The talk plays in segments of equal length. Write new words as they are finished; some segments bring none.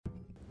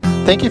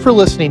Thank you for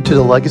listening to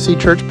the Legacy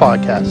Church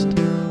podcast.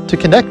 To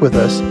connect with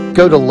us,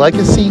 go to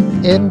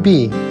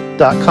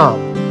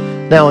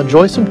legacynb.com. Now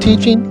enjoy some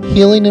teaching,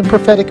 healing, and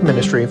prophetic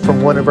ministry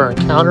from one of our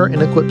Encounter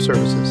and Equip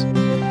services.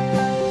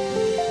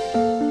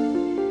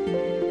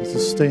 Let's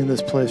just stay in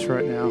this place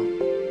right now.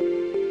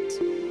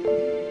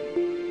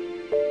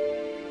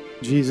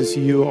 Jesus,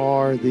 you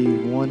are the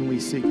one we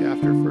seek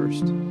after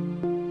first.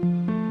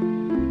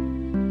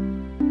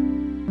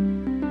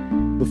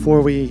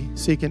 Before we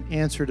seek an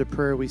answer to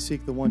prayer, we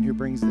seek the one who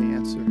brings the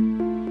answer.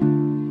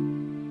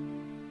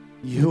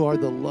 You are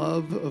the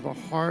love of our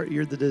heart.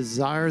 You're the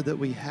desire that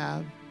we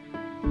have.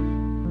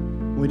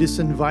 We just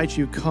invite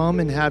you, come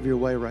and have your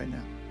way right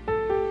now.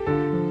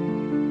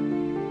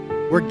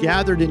 We're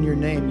gathered in your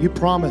name. You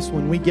promised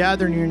when we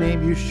gather in your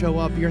name, you show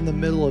up. You're in the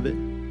middle of it.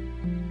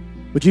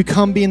 Would you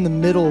come be in the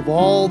middle of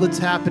all that's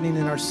happening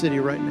in our city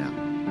right now?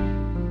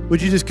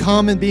 Would you just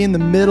come and be in the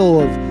middle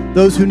of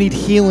those who need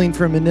healing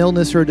from an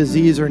illness or a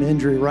disease or an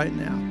injury right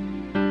now?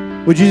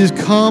 Would you just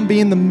come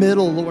be in the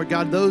middle, Lord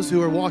God, those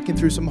who are walking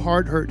through some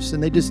heart hurts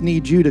and they just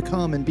need you to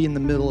come and be in the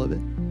middle of it.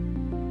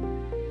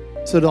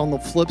 So that on the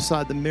flip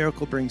side, the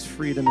miracle brings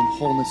freedom and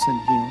wholeness and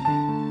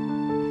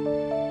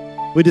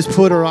healing. We just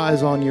put our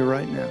eyes on you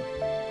right now.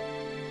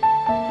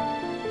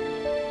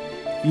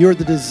 You're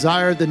the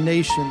desire of the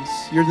nations.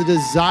 You're the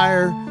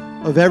desire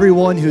of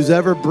everyone who's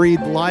ever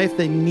breathed life.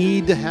 They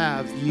need to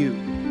have you.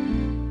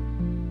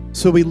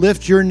 So we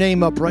lift your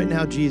name up right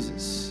now,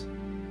 Jesus.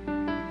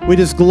 We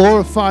just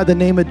glorify the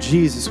name of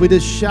Jesus. We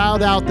just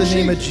shout out the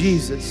name of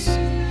Jesus.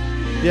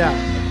 Yeah.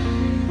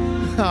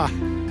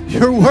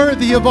 You're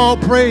worthy of all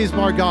praise,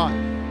 my God.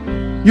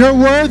 You're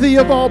worthy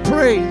of all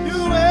praise.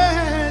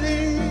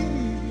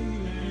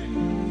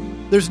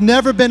 There's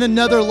never been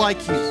another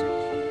like you.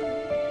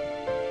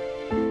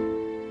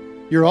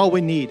 You're all we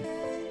need.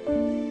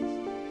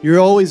 You're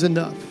always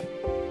enough.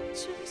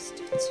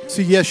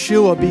 So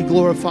Yeshua, be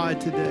glorified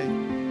today.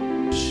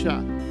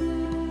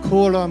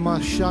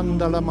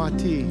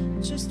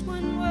 Just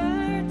one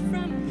word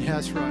from you. Yeah,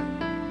 that's right.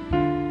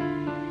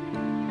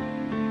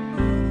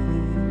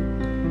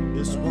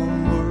 Just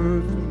one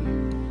word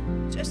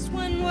from you. Just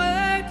one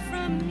word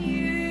from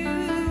you.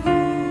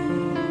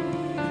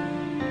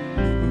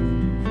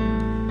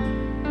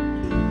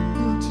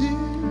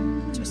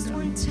 Just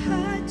one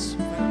touch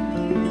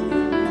from you.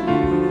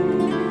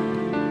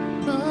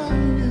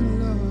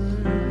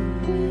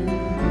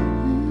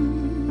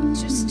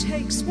 Just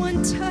takes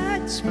one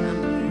touch from you.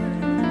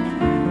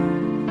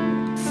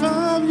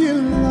 From you,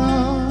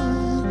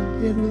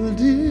 Lord, it will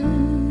do.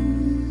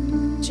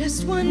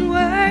 Just one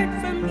word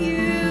from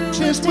you.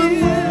 Just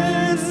one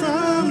word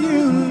from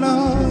you,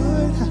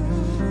 Lord,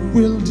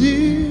 will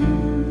do.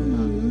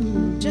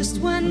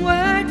 Just one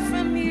word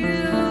from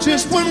you.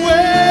 Just one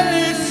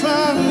word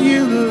from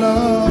you,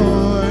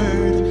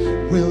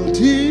 Lord, will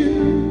do.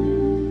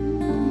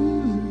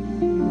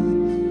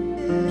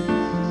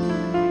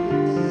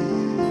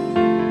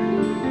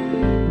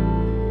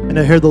 And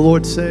I hear the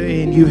Lord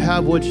saying, you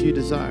have what you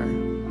desire.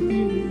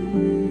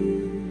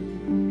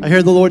 I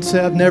hear the Lord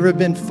say, I've never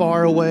been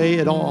far away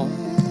at all.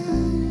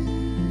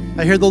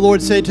 I hear the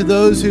Lord say to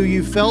those who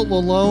you felt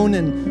alone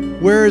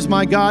and where is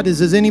my God?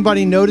 Has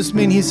anybody noticed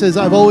me? And he says,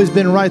 I've always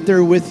been right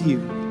there with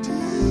you.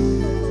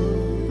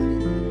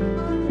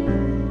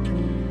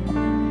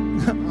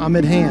 I'm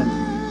at hand.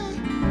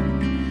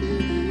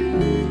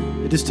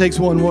 It just takes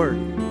one word.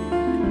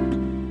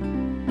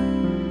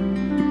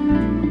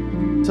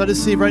 So I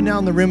just see right now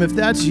in the room, if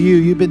that's you,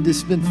 you've been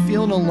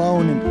feeling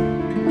alone,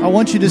 and I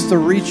want you just to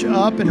reach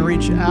up and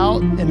reach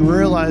out and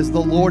realize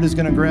the Lord is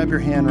going to grab your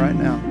hand right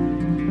now.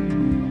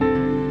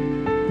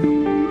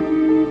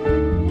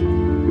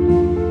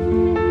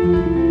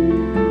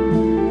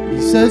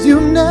 He says,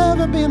 you've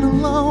never been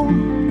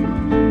alone.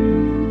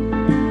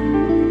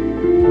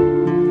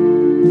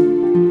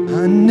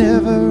 I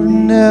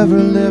never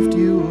left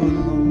you alone.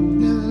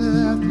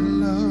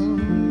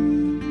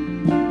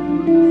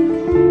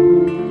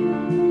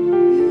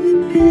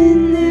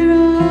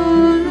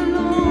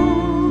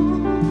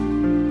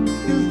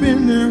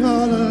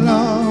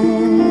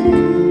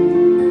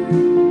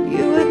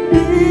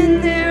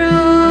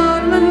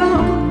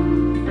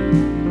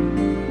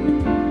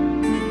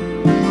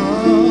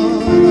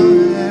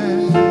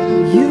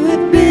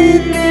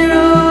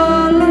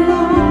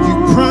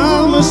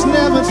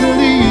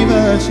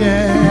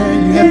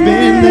 Yeah, you have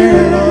been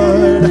there,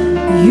 Lord.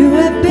 You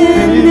have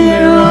been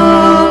there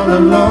all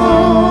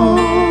along.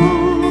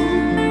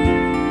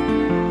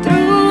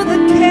 Through the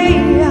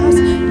chaos,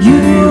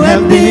 you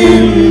have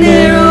been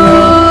there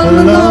all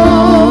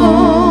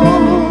along.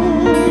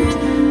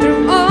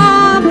 Through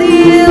all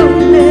the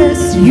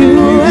illness, you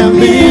have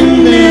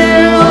been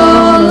there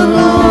all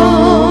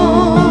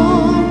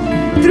along.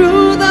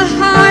 Through the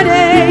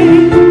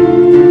heartache,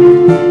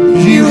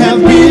 you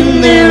have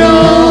been there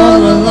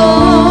all along.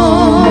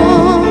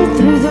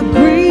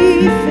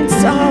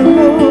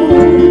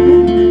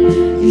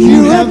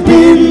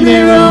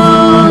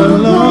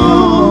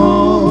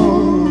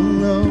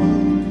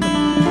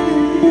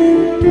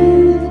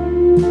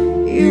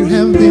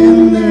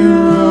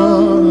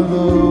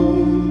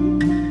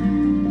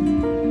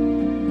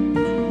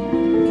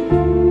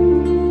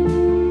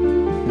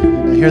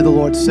 hear the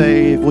Lord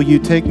say, will you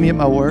take me at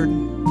my word?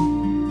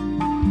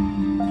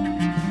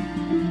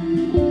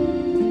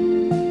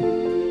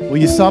 Will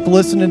you stop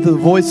listening to the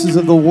voices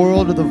of the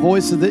world or the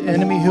voice of the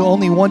enemy who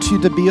only wants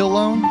you to be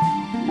alone?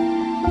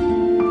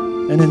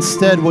 And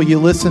instead, will you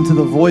listen to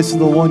the voice of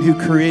the one who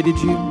created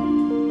you,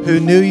 who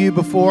knew you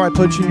before I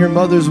put you in your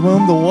mother's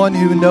womb, the one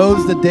who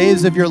knows the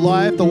days of your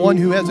life, the one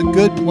who has a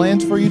good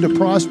plans for you to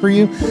prosper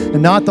you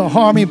and not to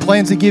harm you,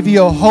 plans to give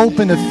you a hope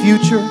and a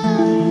future?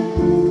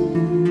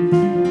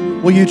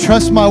 Will you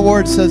trust my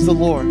word, says the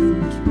Lord?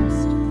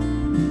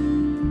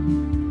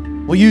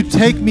 Will you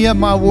take me at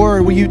my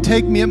word? Will you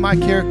take me at my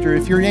character?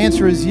 If your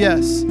answer is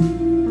yes,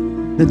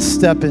 then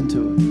step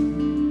into it.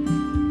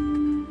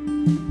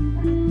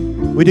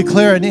 We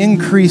declare an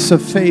increase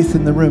of faith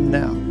in the room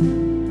now.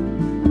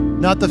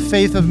 Not the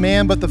faith of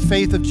man, but the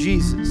faith of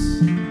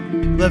Jesus.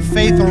 Let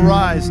faith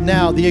arise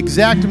now, the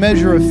exact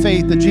measure of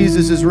faith that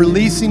Jesus is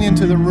releasing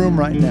into the room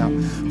right now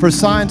for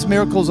signs,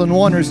 miracles, and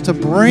wonders to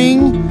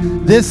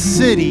bring this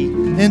city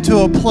into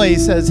a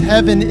place as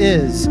heaven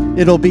is,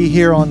 it'll be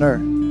here on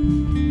earth.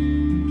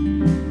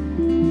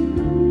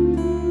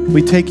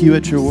 We take you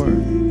at your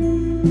word.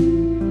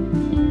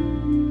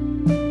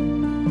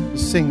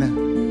 Just sing that.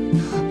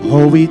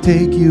 Oh, we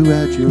take you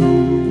at your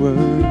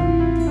word.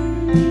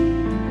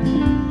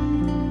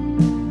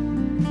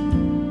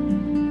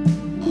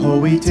 Oh,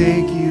 we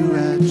take you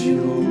at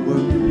your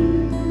word.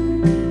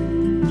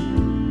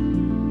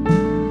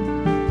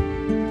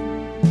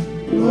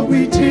 Oh,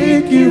 we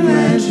take you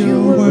at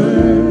your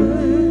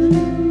word.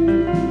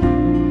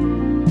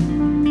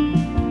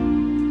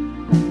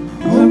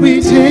 Oh,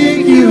 we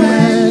take you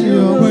at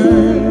your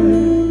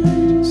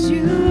word.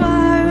 You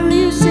are who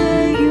you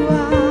say you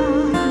are.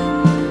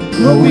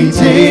 Oh, we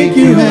take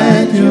you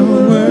at your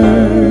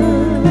word.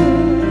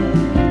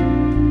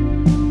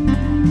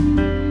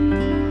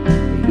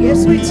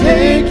 Yes, we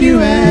take you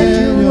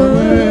at your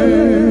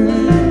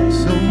word.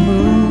 So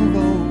move,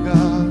 oh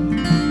God.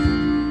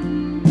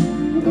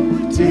 Oh,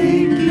 we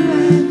take you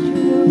at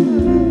your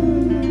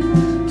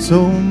word.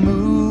 So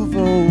move,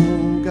 oh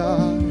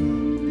God.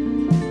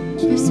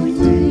 Yes, we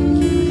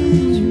take you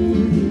at your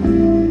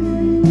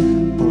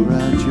word. Pour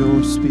out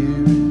your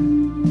spirit.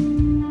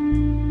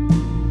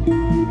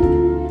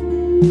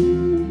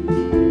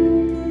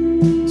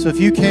 So if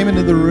you came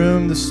into the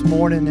room this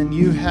morning and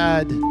you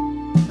had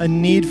a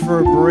need for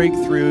a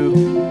breakthrough,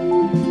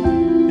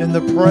 in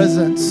the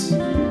presence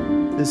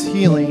is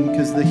healing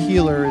because the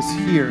healer is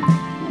here.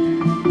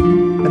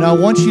 And I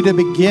want you to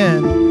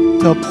begin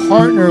to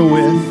partner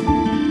with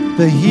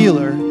the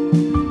healer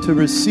to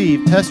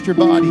receive. Test your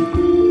body.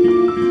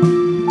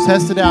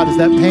 Test it out. Is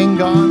that pain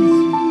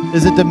gone?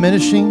 Is it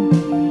diminishing?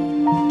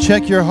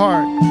 Check your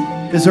heart.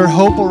 Is there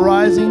hope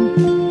arising?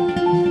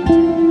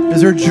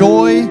 Is there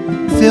joy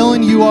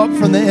filling you up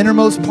from the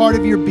innermost part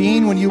of your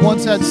being when you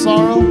once had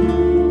sorrow?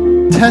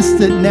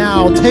 Test it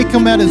now. Take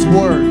him at his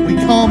word. We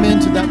come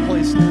into that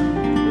place now.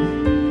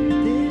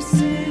 This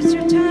is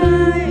your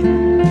time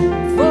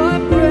for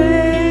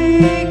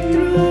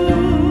breakthrough.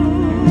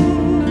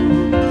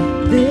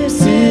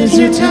 This is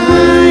your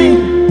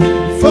time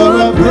for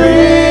a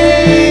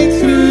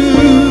breakthrough.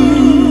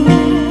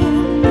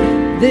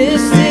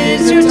 This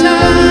is your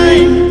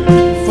time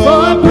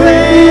for a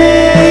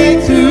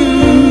breakthrough.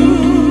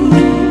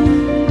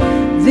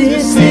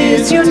 This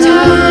is your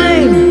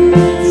time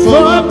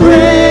for a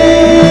breakthrough.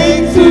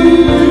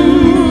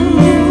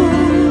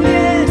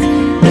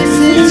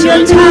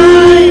 Your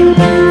time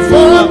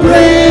for a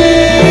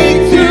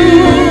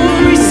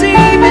breakthrough.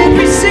 Receive it,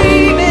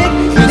 receive it.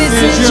 This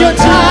is your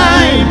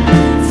time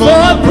for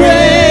a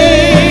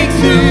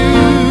breakthrough.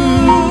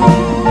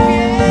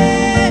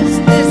 Yes,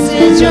 this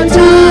is your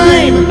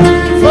time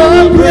for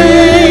a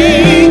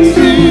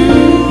breakthrough.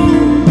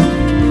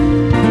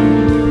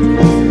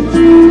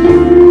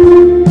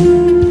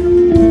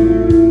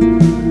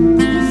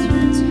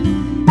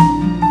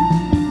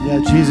 Yeah,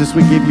 Jesus,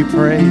 we give you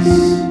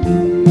praise.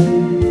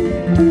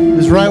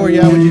 Right where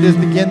you are, would you just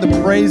begin to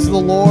praise the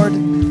Lord?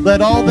 Let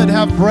all that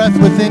have breath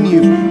within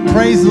you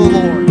praise the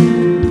Lord.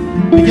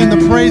 Begin to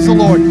praise the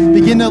Lord.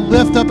 Begin to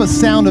lift up a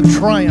sound of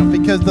triumph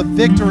because the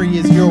victory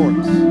is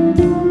yours.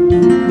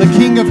 The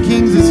King of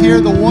Kings is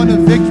here. The one of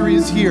victory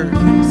is here.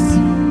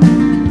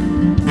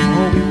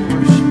 Oh, we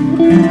worship.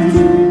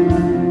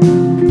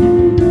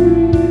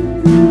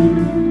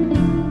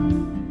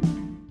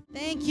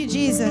 Thank you,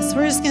 Jesus.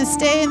 We're just going to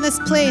stay in this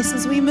place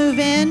as we move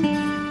in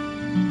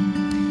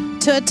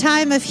to a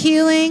time of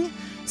healing.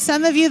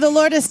 Some of you, the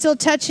Lord is still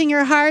touching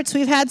your hearts.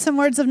 We've had some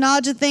words of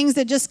knowledge of things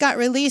that just got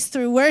released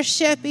through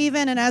worship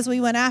even, and as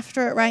we went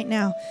after it right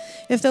now.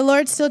 If the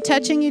Lord's still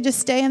touching you, just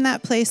stay in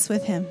that place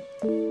with him.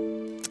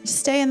 Just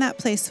stay in that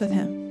place with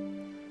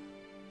him.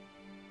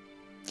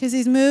 Because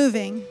he's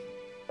moving.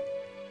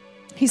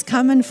 He's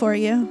coming for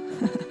you.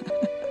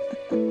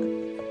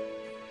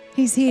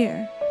 He's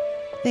here.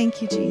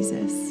 Thank you,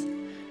 Jesus.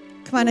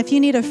 Come on, if you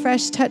need a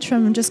fresh touch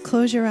from him, just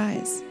close your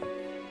eyes.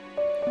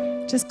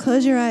 Just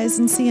close your eyes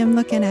and see him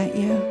looking at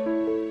you.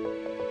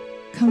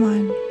 Come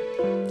on.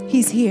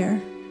 He's here.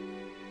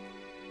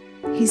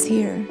 He's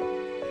here.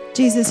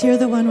 Jesus, you're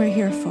the one we're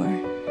here for.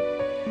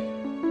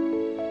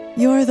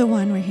 You're the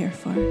one we're here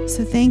for.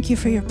 So thank you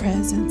for your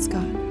presence,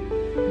 God.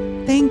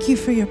 Thank you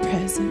for your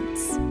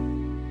presence.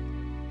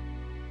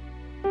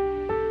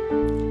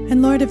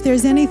 And Lord, if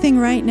there's anything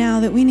right now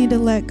that we need to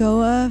let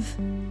go of,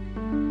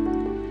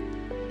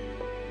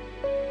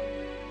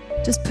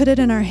 just put it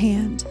in our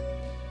hand.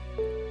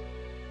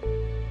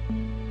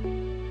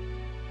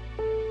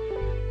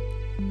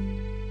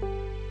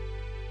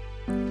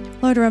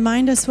 Lord,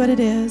 remind us what it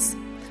is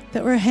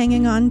that we're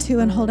hanging on to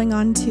and holding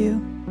on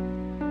to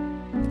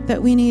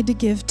that we need to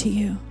give to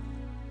you.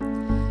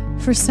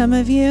 For some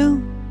of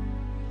you,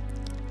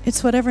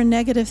 it's whatever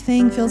negative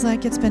thing feels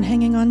like it's been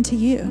hanging on to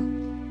you.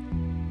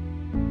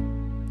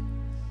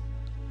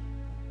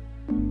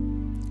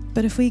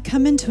 But if we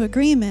come into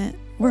agreement,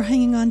 we're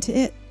hanging on to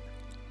it.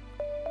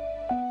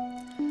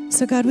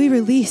 So God, we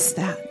release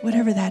that,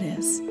 whatever that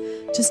is.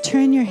 Just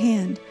turn your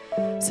hand.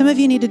 Some of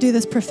you need to do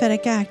this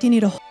prophetic act. You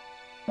need to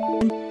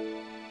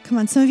come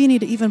on, some of you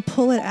need to even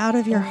pull it out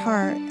of your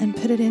heart and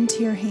put it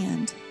into your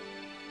hand.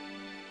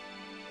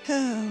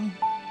 Oh.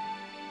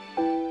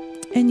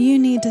 And you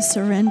need to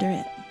surrender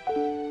it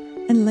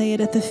and lay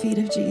it at the feet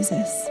of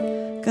Jesus.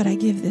 God, I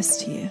give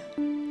this to you.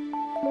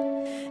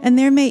 And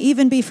there may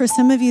even be, for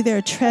some of you, there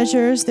are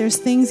treasures, there's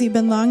things you've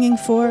been longing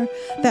for,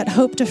 that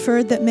hope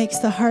deferred that makes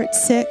the heart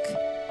sick.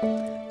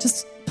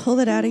 Just pull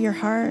it out of your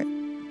heart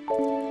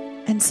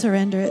and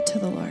surrender it to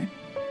the Lord.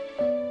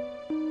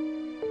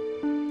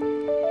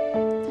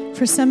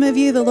 For some of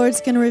you, the Lord's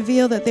going to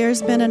reveal that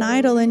there's been an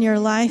idol in your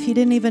life. You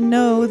didn't even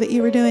know that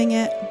you were doing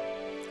it.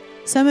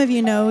 Some of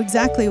you know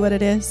exactly what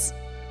it is.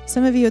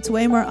 Some of you, it's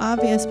way more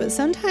obvious. But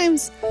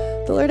sometimes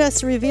the Lord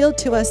has to reveal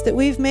to us that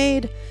we've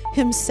made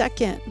him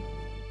second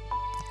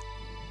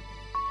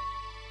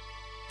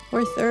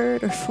or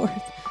third or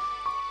fourth.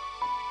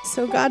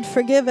 So God,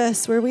 forgive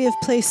us where we have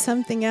placed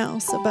something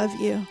else above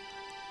you.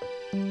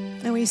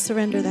 And we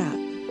surrender that.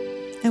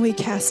 And we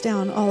cast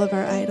down all of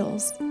our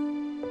idols.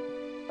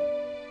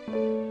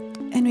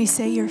 And we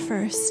say, you're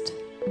first.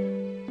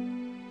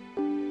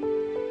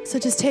 So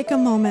just take a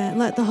moment and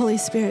let the Holy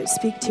Spirit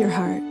speak to your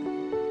heart.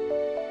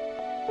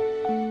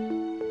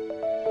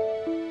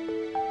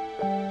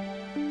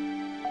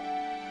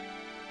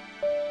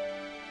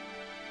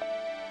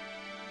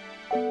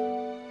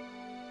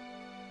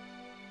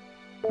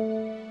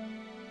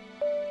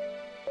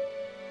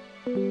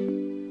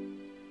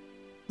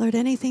 Lord,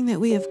 anything that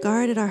we have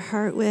guarded our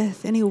heart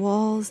with, any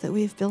walls that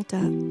we've built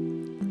up,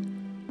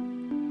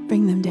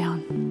 bring them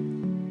down.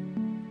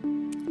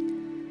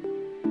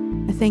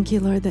 I thank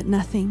you, Lord, that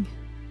nothing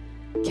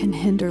can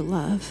hinder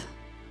love.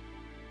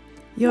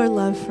 Your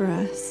love for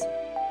us.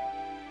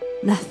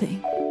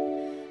 Nothing.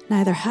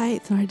 Neither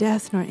height, nor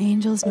depth, nor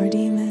angels, nor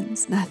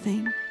demons.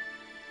 Nothing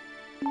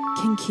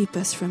can keep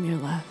us from your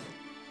love.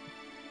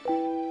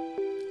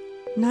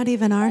 Not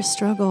even our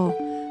struggle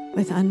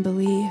with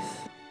unbelief.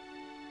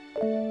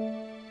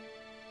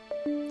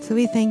 So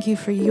we thank you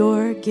for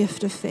your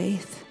gift of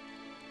faith.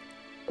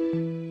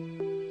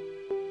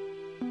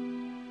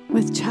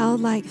 With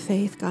childlike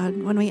faith,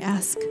 God, when we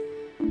ask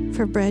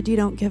for bread, you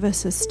don't give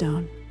us a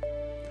stone.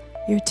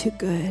 You're too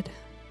good.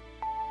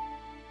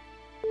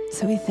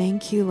 So we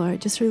thank you,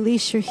 Lord. Just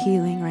release your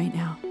healing right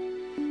now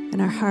in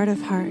our heart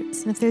of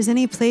hearts. And if there's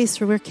any place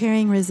where we're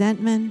carrying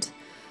resentment,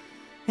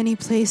 any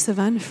place of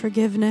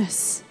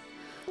unforgiveness,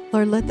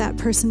 Lord, let that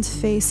person's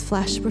face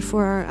flash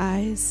before our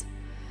eyes.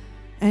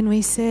 And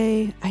we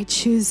say, I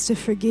choose to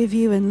forgive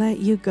you and let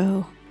you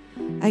go.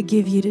 I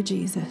give you to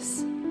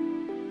Jesus.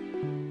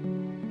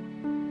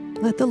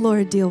 Let the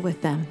Lord deal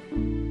with them.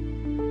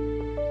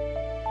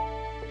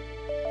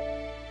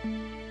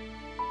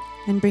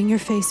 And bring your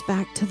face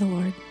back to the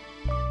Lord.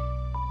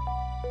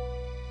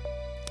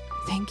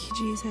 Thank you,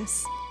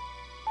 Jesus.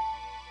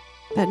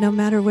 That no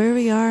matter where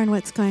we are and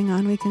what's going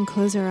on, we can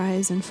close our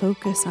eyes and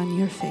focus on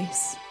your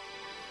face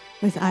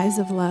with eyes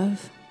of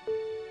love,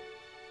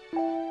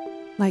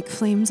 like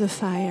flames of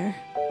fire,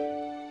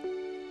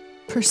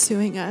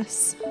 pursuing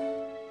us.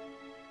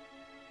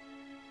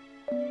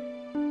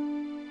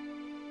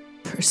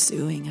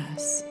 Pursuing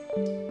us.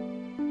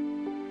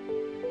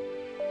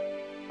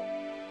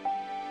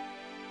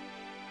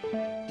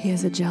 He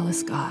is a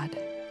jealous God.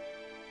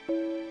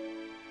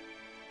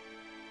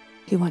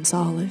 He wants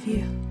all of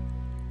you.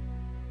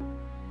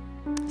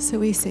 So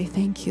we say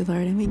thank you,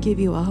 Lord, and we give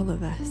you all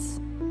of us.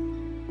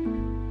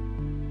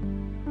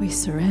 We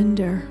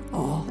surrender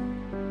all.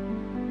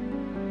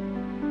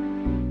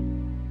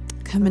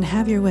 Come and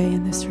have your way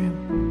in this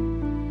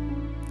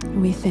room.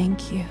 And we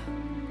thank you.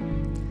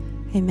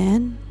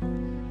 Amen.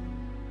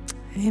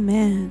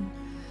 Amen.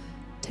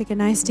 Take a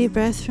nice deep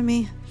breath for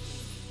me.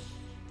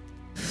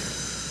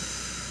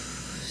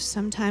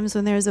 Sometimes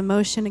when there's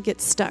emotion, it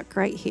gets stuck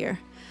right here.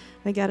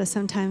 We got to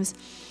sometimes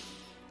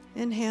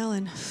inhale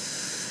and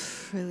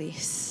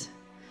release.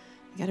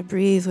 You got to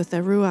breathe with the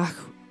Ruach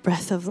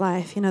breath of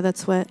life. You know,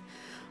 that's what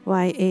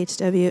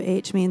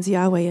YHWH means.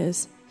 Yahweh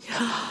is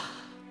Yahweh.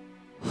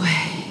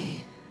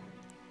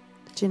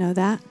 Did you know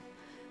that?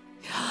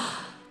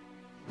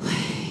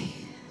 Yahweh.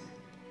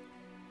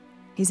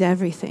 He's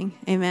everything.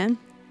 Amen?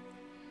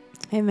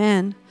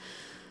 Amen.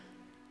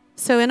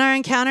 So in our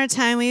encounter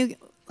time, we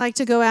like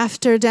to go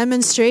after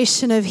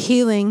demonstration of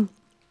healing.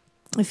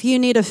 If you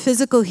need a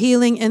physical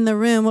healing in the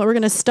room, what we're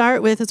going to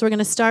start with is we're going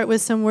to start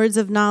with some words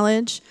of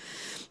knowledge.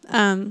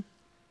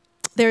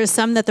 There are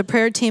some that the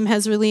prayer team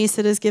has released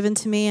that is given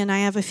to me, and I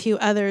have a few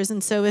others.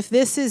 And so if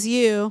this is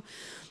you,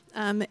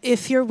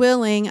 if you're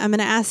willing, I'm going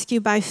to ask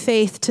you by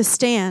faith to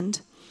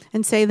stand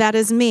and say, that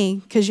is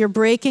me, because you're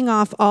breaking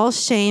off all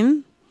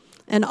shame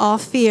and all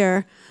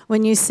fear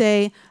when you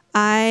say,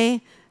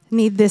 I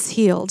need this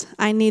healed.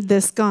 I need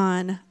this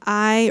gone.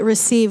 I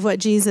receive what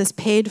Jesus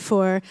paid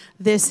for.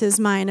 This is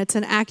mine. It's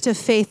an act of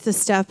faith to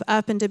step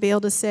up and to be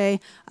able to say,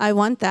 I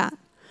want that.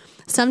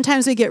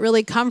 Sometimes we get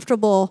really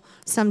comfortable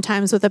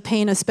sometimes with the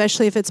pain,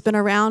 especially if it's been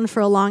around for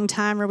a long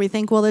time, or we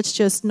think, well, it's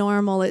just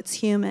normal, it's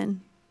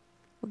human.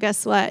 Well,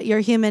 guess what? Your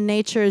human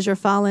nature is your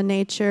fallen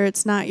nature.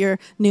 It's not your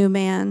new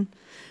man.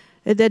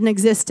 It didn't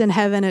exist in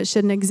heaven. It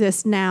shouldn't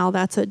exist now.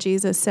 That's what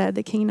Jesus said.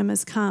 The kingdom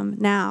has come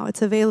now.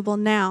 It's available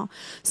now.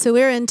 So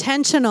we're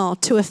intentional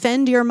to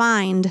offend your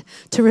mind,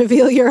 to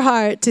reveal your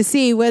heart, to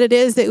see what it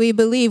is that we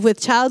believe. With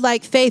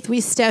childlike faith,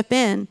 we step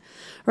in.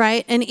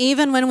 Right? And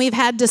even when we've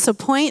had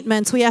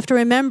disappointments, we have to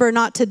remember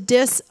not to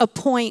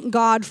disappoint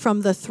God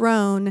from the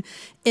throne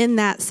in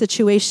that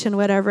situation,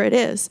 whatever it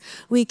is.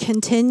 We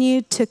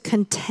continue to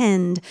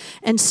contend.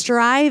 And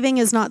striving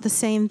is not the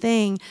same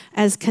thing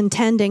as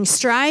contending.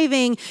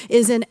 Striving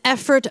is an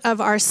effort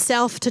of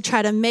ourself to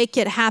try to make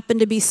it happen,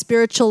 to be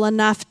spiritual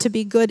enough, to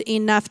be good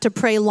enough, to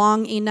pray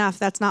long enough.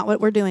 That's not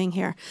what we're doing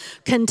here.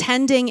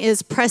 Contending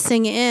is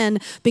pressing in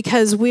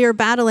because we're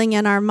battling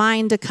in our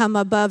mind to come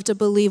above, to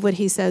believe what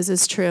he says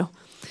is true.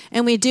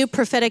 And we do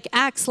prophetic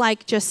acts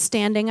like just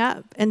standing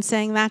up and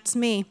saying, that's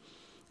me.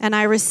 And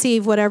I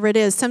receive whatever it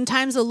is.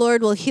 Sometimes the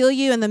Lord will heal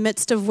you in the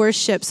midst of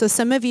worship. So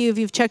some of you, if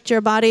you've checked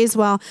your bodies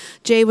while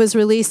Jay was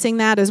releasing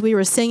that, as we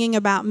were singing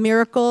about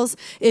miracles,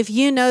 if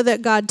you know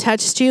that God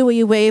touched you, will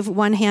you wave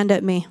one hand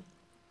at me?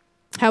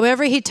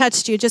 However he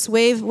touched you, just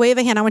wave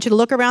a hand. I want you to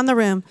look around the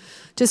room.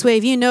 Just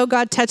wave. You know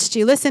God touched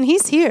you. Listen,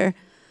 he's here.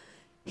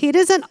 He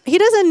doesn't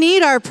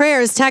need our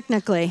prayers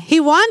technically. He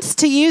wants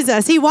to use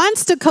us. He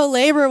wants to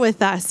co-labor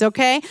with us,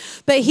 okay?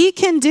 But he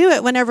can do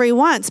it whenever he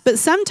wants. But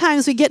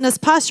sometimes we get in this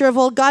posture of,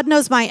 well, God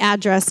knows my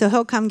address, so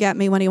he'll come get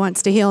me when he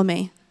wants to heal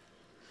me.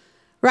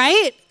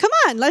 Right? Come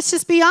on, let's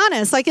just be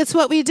honest. Like, it's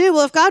what we do.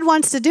 Well, if God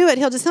wants to do it,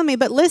 he'll just heal me.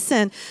 But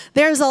listen,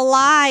 there's a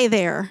lie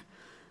there,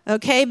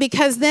 okay?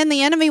 Because then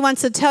the enemy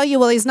wants to tell you,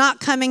 well, he's not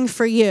coming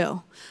for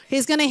you.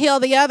 He's going to heal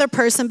the other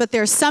person, but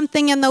there's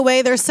something in the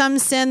way. There's some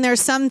sin.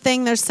 There's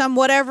something. There's some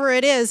whatever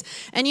it is.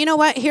 And you know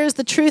what? Here's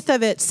the truth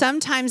of it.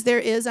 Sometimes there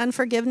is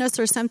unforgiveness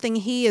or something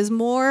he is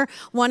more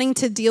wanting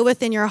to deal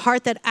with in your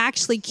heart that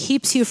actually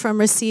keeps you from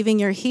receiving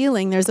your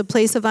healing. There's a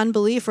place of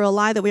unbelief or a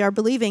lie that we are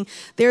believing.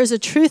 There's a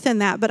truth in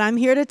that. But I'm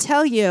here to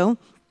tell you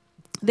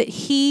that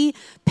he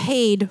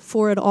paid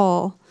for it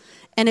all.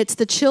 And it's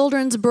the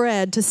children's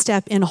bread to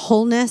step in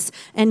wholeness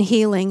and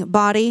healing,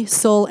 body,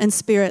 soul, and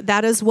spirit.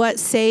 That is what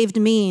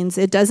saved means.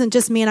 It doesn't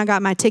just mean I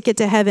got my ticket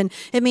to heaven.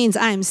 It means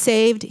I am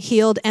saved,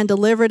 healed, and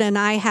delivered, and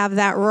I have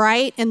that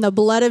right in the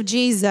blood of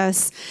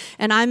Jesus,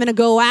 and I'm going to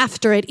go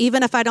after it,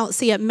 even if I don't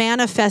see it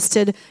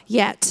manifested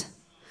yet.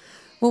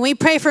 When we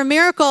pray for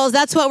miracles,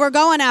 that's what we're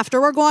going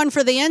after. We're going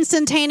for the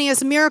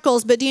instantaneous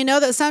miracles, but do you know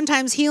that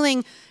sometimes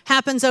healing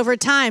happens over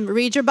time?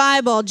 Read your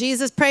Bible.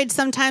 Jesus prayed.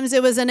 Sometimes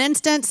it was an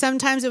instant.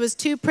 Sometimes it was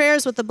 2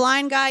 prayers with the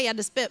blind guy. He had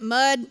to spit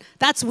mud.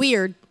 That's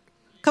weird.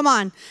 Come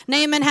on.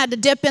 Naaman had to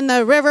dip in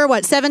the river,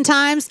 7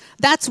 times?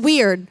 That's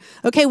weird.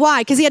 Okay,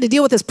 why? Because he had to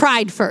deal with his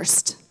pride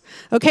first.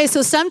 Okay,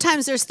 so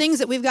sometimes there's things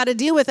that we've got to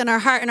deal with in our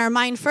heart and our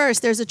mind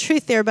first. There's a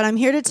truth there, but I'm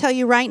here to tell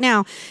you right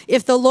now,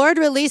 if the Lord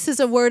releases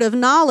a word of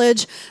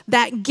knowledge,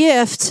 that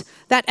gift,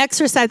 that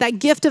exercise, that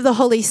gift of the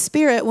Holy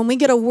Spirit, when we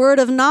get a word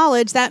of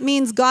knowledge, that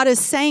means God is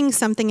saying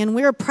something, and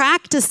we're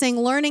practicing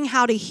learning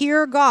how to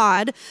hear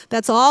God.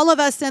 That's all of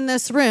us in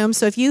this room.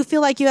 So if you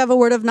feel like you have a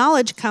word of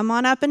knowledge, come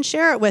on up and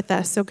share it with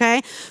us,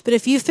 okay? But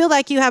if you feel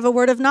like you have a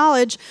word of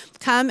knowledge,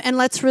 come and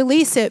let's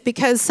release it,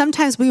 because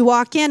sometimes we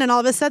walk in and all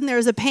of a sudden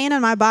there's a pain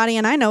in my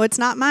body and I know it's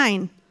not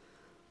mine.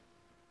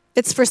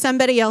 It's for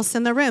somebody else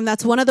in the room.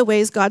 That's one of the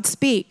ways God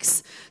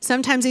speaks.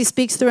 Sometimes he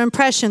speaks through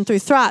impression, through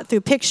thought,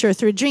 through picture,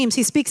 through dreams.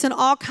 He speaks in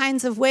all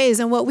kinds of ways.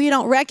 And what we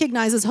don't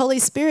recognize is Holy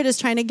Spirit is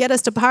trying to get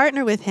us to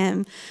partner with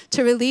him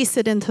to release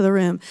it into the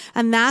room.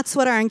 And that's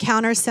what our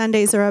Encounter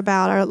Sundays are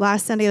about. Our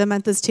last Sunday of the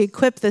month is to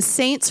equip the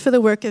saints for the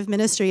work of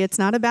ministry. It's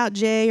not about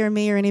Jay or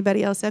me or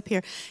anybody else up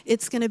here.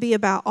 It's going to be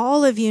about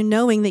all of you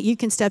knowing that you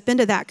can step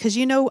into that. Because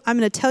you know, I'm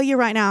going to tell you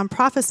right now, I'm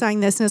prophesying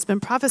this, and it's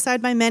been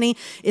prophesied by many.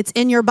 It's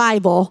in your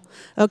Bible,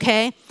 okay?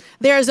 okay?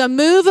 There's a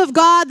move of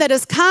God that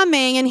is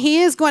coming, and he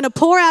is going to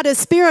pour out his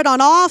spirit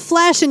on all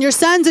flesh, and your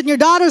sons and your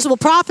daughters will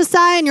prophesy,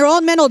 and your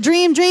old men will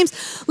dream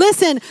dreams.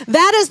 Listen,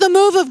 that is the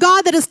move of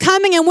God that is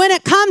coming, and when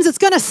it comes, it's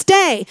going to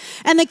stay.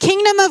 And the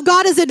kingdom of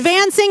God is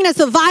advancing, and it's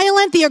the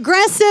violent, the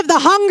aggressive, the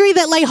hungry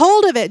that lay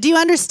hold of it. Do you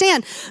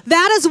understand?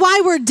 That is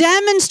why we're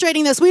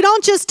demonstrating this. We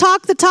don't just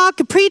talk the talk,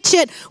 preach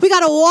it. We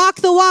got to walk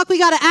the walk. We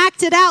got to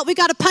act it out. We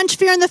got to punch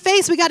fear in the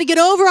face. We got to get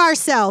over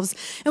ourselves,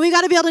 and we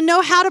got to be able to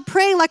know how to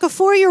pray like a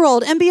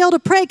 4-year-old and be able to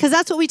pray, because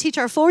that's what we teach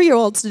our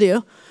 4-year-olds to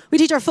do. We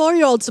teach our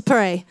 4-year-olds to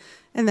pray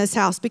in this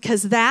house,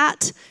 because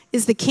that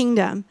is the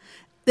kingdom.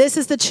 This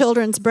is the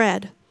children's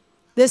bread.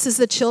 This is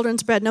the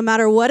children's bread. No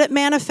matter what it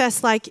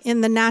manifests like in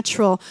the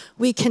natural,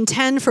 we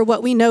contend for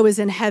what we know is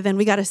in heaven.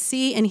 We got to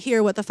see and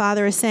hear what the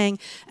Father is saying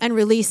and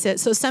release it.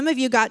 So some of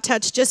you got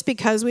touched just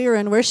because we were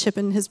in worship,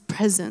 and his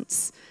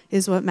presence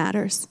is what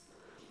matters.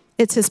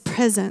 It's his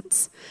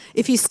presence.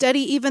 If you study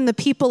even the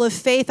people of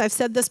faith, I've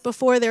said this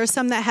before, there are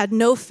some that had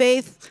no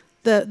faith.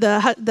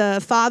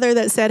 The father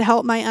that said,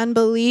 help my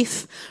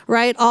unbelief,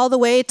 right? All the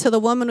way to the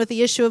woman with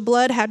the issue of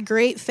blood had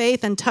great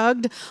faith and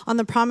tugged on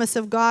the promise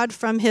of God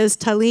from his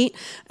talit.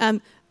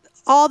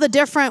 All the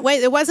different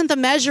ways. It wasn't the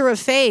measure of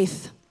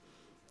faith.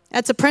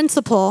 That's a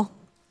principle.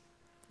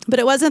 But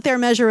it wasn't their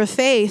measure of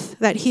faith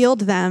that healed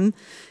them.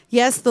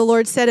 Yes, the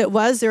Lord said it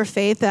was their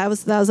faith. That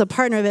was a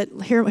partner of it.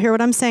 Hear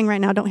what I'm saying right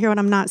now. Don't hear what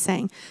I'm not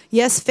saying.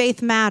 Yes,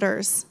 faith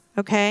matters,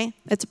 okay?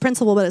 It's a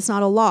principle, but it's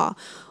not a law.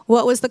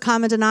 What was the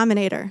common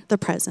denominator? The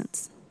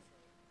presence.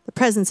 The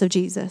presence of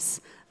Jesus.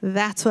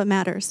 That's what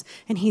matters.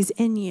 And he's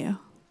in you.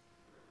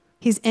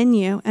 He's in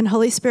you. And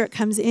Holy Spirit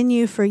comes in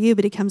you for you,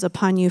 but he comes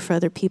upon you for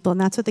other people.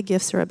 And that's what the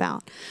gifts are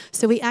about.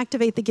 So we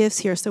activate the gifts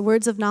here. So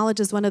words of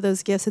knowledge is one of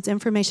those gifts. It's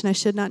information I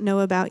should not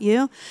know about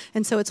you.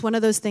 And so it's one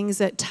of those things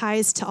that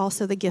ties to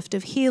also the gift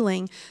of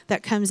healing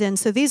that comes in.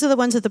 So these are the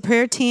ones that the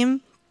prayer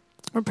team,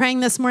 we're praying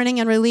this morning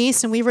and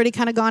release, and we've already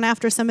kind of gone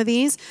after some of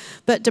these.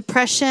 But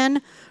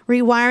depression,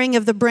 rewiring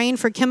of the brain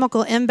for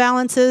chemical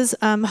imbalances,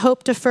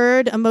 hope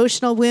deferred,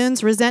 emotional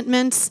wounds,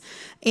 resentments,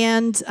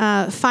 and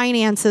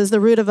finances, the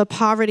root of a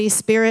poverty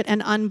spirit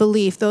and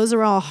unbelief. Those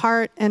are all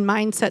heart and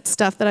mindset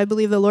stuff that I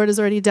believe the Lord has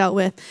already dealt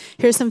with.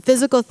 Here's some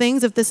physical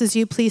things. If this is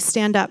you, please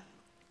stand up.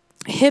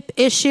 Hip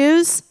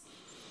issues.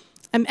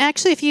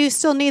 Actually, if you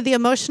still need the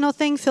emotional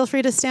thing, feel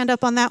free to stand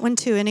up on that one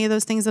too, any of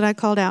those things that I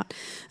called out.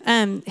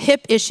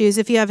 Hip issues,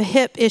 if you have a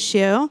hip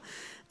issue.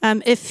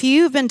 If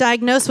you've been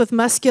diagnosed with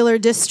muscular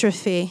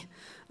dystrophy,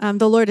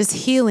 the Lord is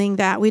healing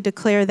that. We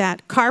declare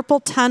that.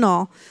 Carpal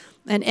tunnel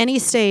at any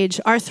stage.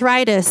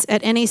 Arthritis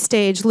at any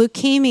stage.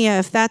 Leukemia,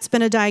 if that's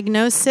been a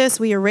diagnosis,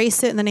 we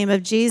erase it in the name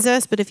of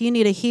Jesus. But if you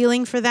need a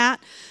healing for that,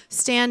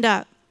 stand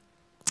up.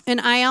 And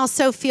I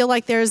also feel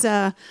like there's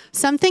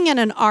something in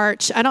an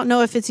arch. I don't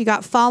know if you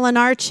got fallen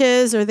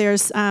arches or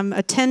there's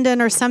a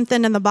tendon or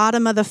something in the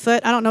bottom of the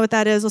foot. I don't know what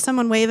that is. Will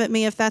someone wave at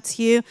me if that's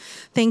you?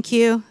 Thank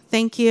you.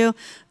 Thank you.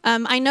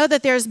 I know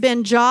that there's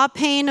been jaw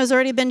pain has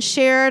already been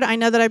shared. I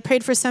know that I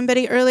prayed for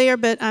somebody earlier,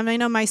 but I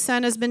know my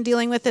son has been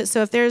dealing with it.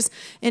 So if there's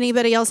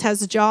anybody else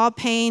has jaw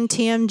pain,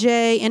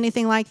 TMJ,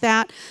 anything like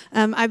that,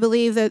 I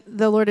believe that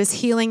the Lord is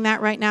healing that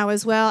right now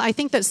as well. I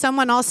think that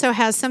someone also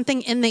has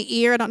something in the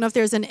ear. I don't know if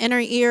there's an inner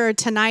ear or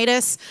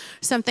tinnitus,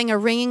 a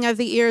ringing of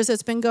the ears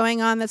that's been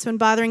going on, that's been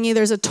bothering you.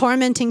 There's a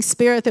tormenting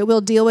spirit that will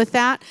deal with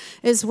that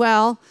as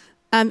well.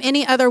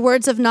 Any other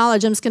words of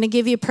knowledge? I'm just going to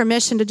give you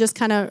permission to just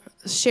kind of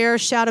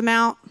shout them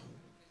out.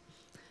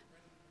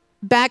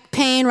 Back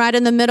pain, right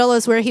in the middle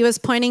is where he was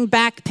pointing,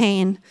 back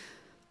pain.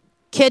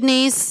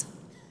 Kidneys.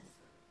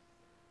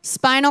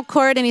 Spinal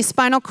cord, any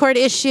spinal cord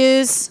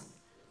issues?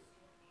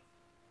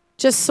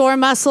 Just sore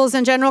muscles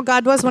in general.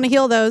 God does want to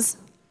heal those.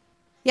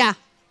 Yeah.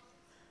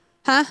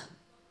 Huh?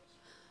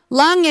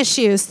 Lung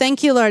issues.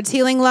 Thank you, Lord. It's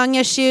healing lung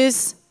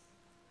issues.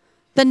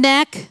 The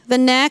neck.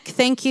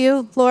 Thank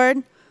you,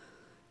 Lord.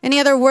 Any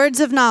other words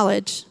of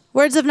knowledge?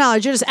 Words of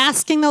knowledge. You're just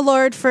asking the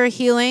Lord for a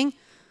healing.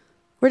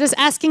 We're just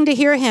asking to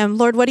hear him.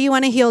 Lord, what do you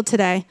want to heal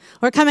today?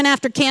 We're coming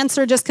after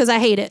cancer just because I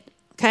hate it.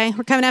 Okay?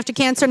 We're coming after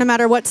cancer no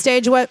matter what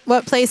stage, what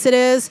place it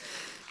is.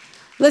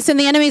 Listen,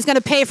 the enemy's going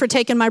to pay for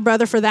taking my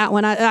brother for that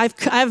one.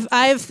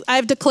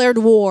 I've declared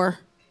war.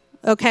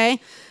 Okay?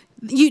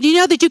 You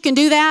know that you can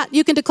do that?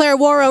 You can declare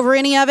war over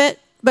any of it.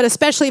 But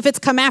especially if it's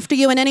come after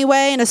you in any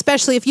way, and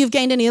especially if you've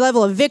gained any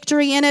level of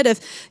victory in it,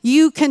 if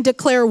you can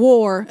declare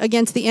war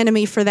against the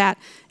enemy for that.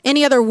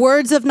 Any other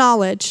words of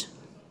knowledge?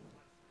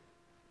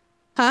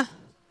 Huh?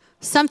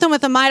 Something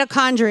with the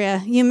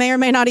mitochondria. You may or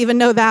may not even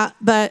know that,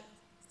 but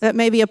that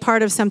may be a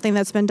part of something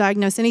that's been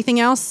diagnosed. Anything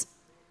else?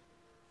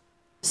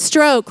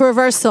 Stroke,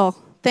 reversal.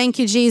 Thank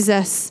you,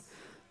 Jesus.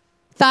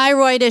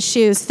 Thyroid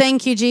issues.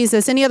 Thank you,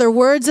 Jesus. Any other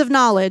words of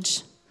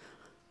knowledge?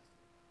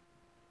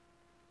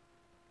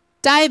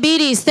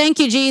 Diabetes, thank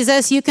you,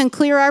 Jesus. You can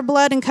clear our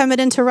blood and come it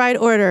into right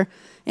order.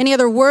 Any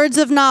other words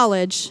of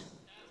knowledge?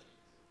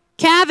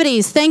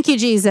 Cavities, thank you,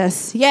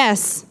 Jesus.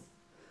 Yes.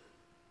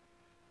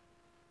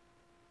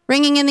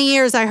 Ringing in the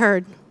ears, I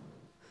heard.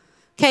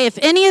 Okay, if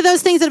any of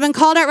those things that have been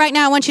called out right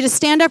now, I want you to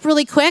stand up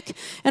really quick,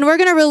 and we're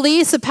going to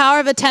release the power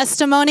of a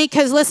testimony,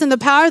 because listen, the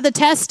power of the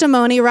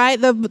testimony, right?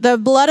 The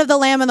blood of the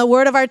Lamb and the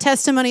word of our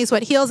testimony is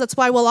what heals. That's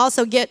why we'll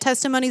also get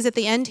testimonies at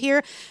the end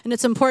here, and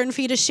it's important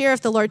for you to share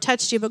if the Lord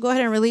touched you, but go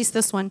ahead and release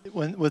this one.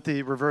 With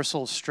the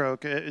reversal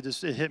stroke, it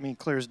hit me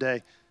clear as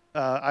day.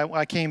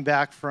 I came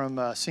back from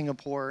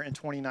Singapore in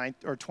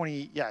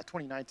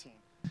 2019,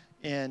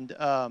 and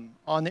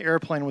on the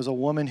airplane was a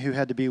woman who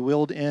had to be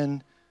wheeled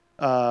in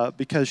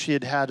because she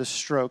had had a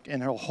stroke,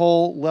 and her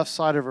whole left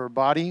side of her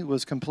body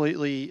was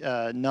completely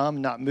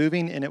numb, not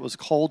moving, and it was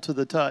cold to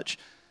the touch,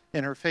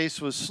 and her face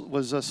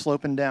was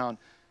sloping down.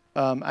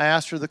 I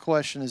asked her the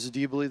question: "Do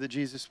you believe that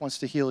Jesus wants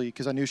to heal you?"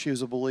 Because I knew she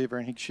was a believer,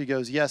 and she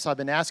goes, "Yes, I've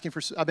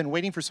been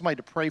waiting for somebody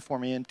to pray for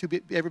me, and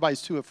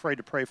everybody's too afraid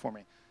to pray for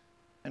me."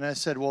 And I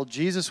said, "Well,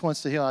 Jesus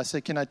wants to heal." I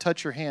said, "Can I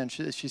touch your hand?"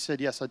 She said,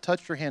 "Yes." I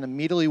touched her hand.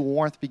 Immediately,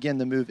 warmth began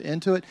to move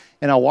into it,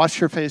 and I watched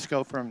her face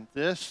go from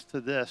this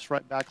to this,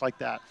 right back like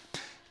that.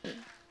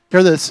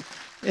 Hear this.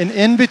 And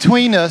in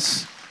between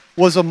us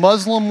was a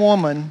Muslim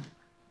woman,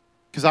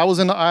 because I was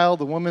in the aisle,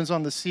 the woman's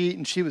on the seat,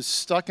 and she was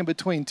stuck in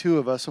between two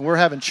of us, and we're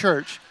having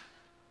church.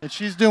 And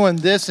she's doing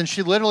this, and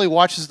she literally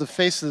watches the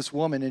face of this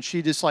woman, and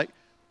she just and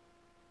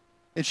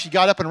she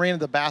got up and ran to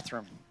the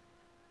bathroom.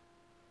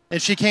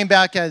 And she came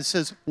back and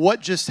says,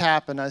 "What just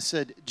happened?" I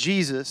said,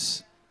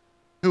 "Jesus,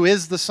 who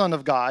is the Son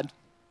of God,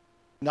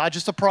 not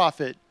just a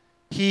prophet,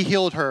 he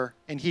healed her,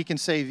 and he can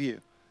save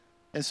you."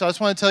 And so I just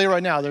want to tell you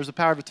right now, there's a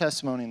power of a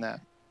testimony in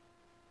that.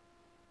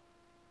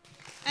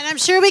 And I'm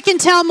sure we can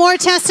tell more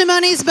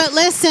testimonies, but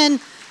listen,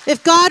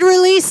 if God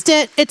released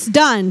it, it's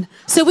done.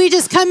 So we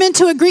just come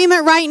into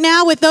agreement right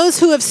now with those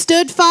who have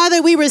stood,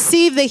 Father. We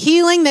receive the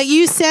healing that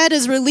you said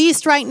is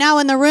released right now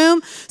in the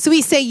room. So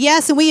we say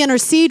yes, and we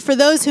intercede for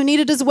those who need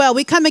it as well.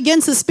 We come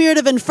against the spirit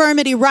of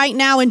infirmity right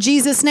now in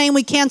Jesus' name.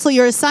 We cancel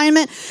your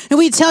assignment, and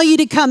we tell you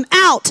to come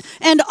out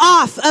and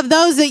off of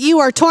those that you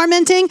are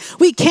tormenting.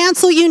 We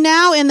cancel you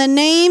now in the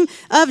name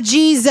of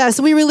Jesus.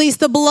 We release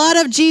the blood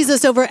of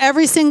Jesus over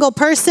every single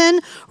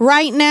person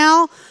right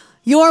now.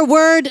 Your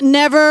word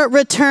never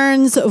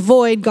returns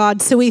void,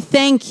 God. So we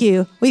thank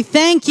you. We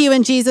thank you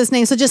in Jesus'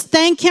 name. So just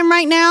thank him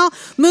right now.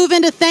 Move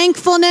into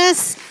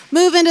thankfulness.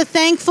 Move into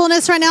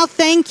thankfulness right now.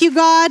 Thank you,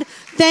 God.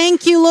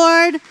 Thank you,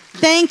 Lord.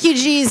 Thank you,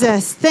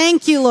 Jesus.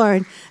 Thank you,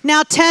 Lord.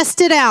 Now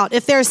test it out.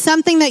 If there's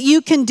something that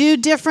you can do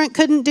different,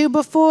 couldn't do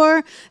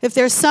before, if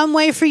there's some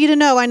way for you to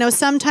know. I know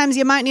sometimes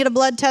you might need a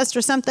blood test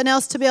or something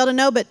else to be able to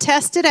know, but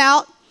test it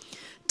out.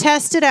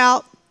 Test it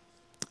out.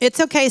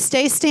 It's okay.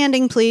 Stay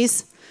standing,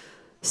 please.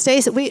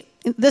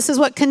 This is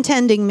what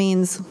contending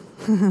means.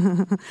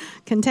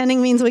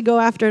 Contending means we go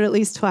after it at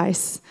least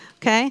twice.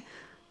 Okay?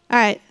 All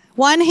right.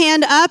 One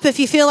hand up if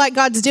you feel like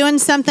God's doing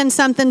something,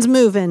 something's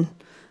moving.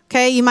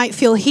 Okay? You might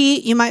feel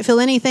heat. You might feel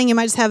anything. You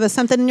might just have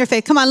something in your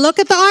face. Come on, look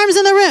at the arms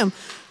in the room.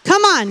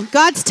 Come on.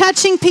 God's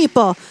touching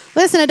people.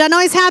 Listen, it doesn't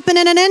always happen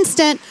in an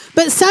instant,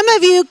 but some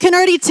of you can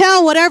already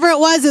tell whatever it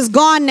was is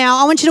gone now.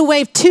 I want you to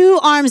wave two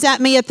arms at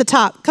me at the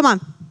top. Come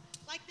on.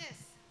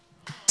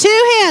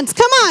 Two hands.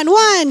 Come on.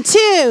 1,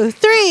 2,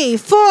 3,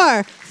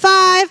 4,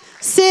 5,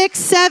 6,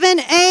 7,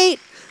 8,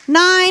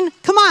 9.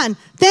 Come on.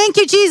 Thank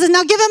you, Jesus.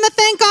 Now give him a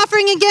thank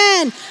offering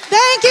again.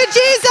 Thank you,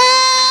 Jesus.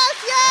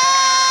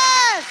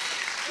 Yes.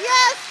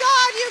 Yes,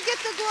 God, you get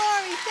the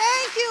glory.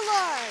 Thank you,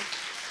 Lord.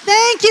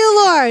 Thank you,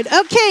 Lord.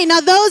 Okay, now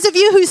those of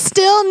you who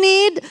still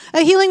need a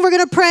healing, we're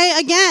going to pray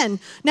again.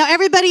 Now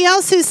everybody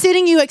else who's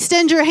sitting, you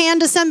extend your hand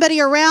to somebody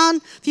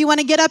around. If you want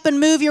to get up and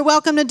move, you're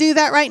welcome to do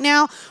that right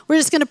now. We're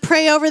just going to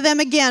pray over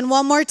them again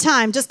one more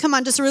time. Just come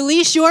on, just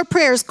release your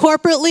prayers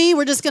corporately.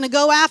 We're just going to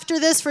go after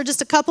this for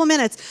just a couple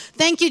minutes.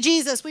 Thank you,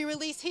 Jesus. We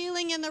release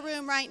healing in the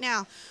room right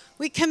now.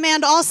 We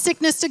command all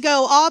sickness to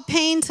go, all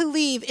pain to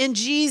leave in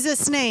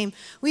Jesus' name.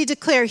 We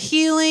declare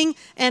healing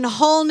and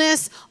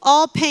wholeness,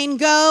 all pain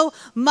go,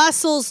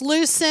 muscles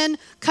loosen,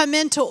 come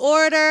into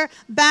order,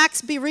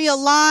 backs be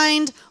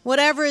realigned,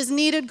 whatever is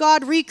needed,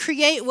 God,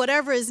 recreate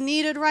whatever is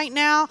needed right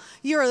now.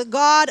 You're a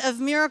God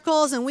of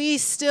miracles, and we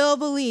still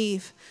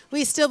believe.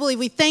 We still believe.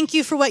 We thank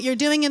you for what you're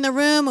doing in the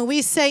room, and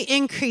we say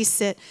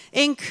increase it,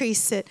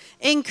 increase it,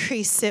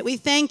 increase it. We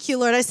thank you,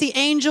 Lord. I see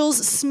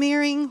angels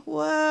smearing.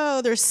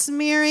 Whoa, they're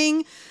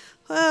smearing.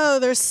 Whoa,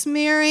 they're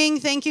smearing.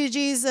 Thank you,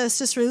 Jesus.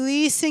 Just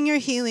releasing your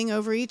healing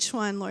over each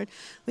one, Lord.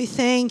 We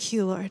thank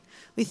you, Lord.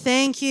 We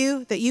thank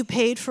you that you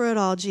paid for it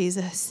all,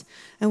 Jesus,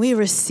 and we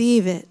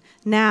receive it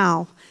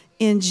now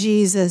in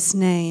Jesus'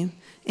 name.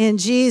 In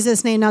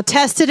Jesus' name. Now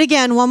test it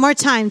again one more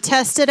time.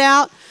 Test it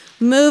out.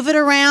 Move it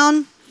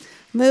around.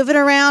 Move it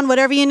around,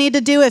 whatever you need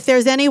to do. If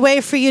there's any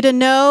way for you to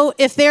know,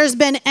 if there's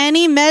been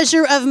any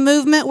measure of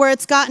movement where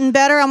it's gotten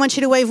better, I want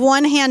you to wave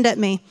one hand at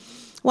me.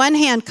 One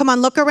hand. Come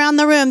on, look around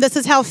the room. This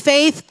is how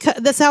faith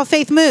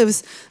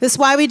moves. This is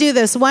why we do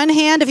this. One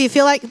hand if you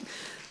feel like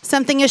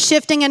something is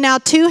shifting, and now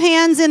two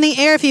hands in the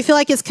air if you feel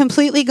like it's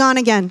completely gone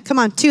again. Come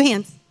on, two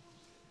hands.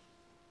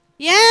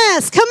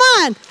 Yes, come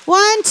on.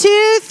 1,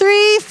 2,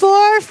 3,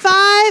 4,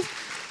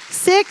 5,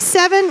 6,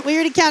 7. We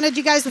already counted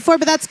you guys before,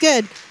 but that's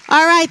good.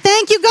 All right.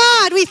 Thank you,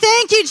 God. We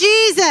thank you,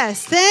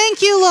 Jesus.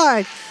 Thank you,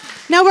 Lord.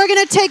 Now we're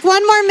going to take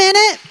one more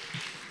minute.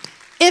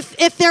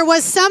 If there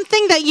was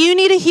something that you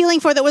need a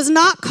healing for that was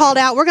not called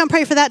out, we're going to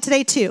pray for that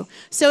today too.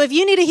 So if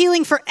you need a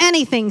healing for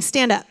anything,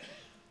 stand up.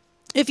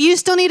 If you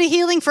still need a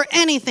healing for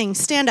anything,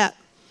 stand up.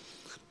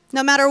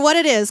 No matter what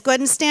it is, go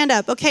ahead and stand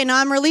up. Okay, now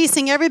I'm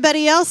releasing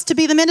everybody else to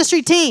be the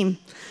ministry team.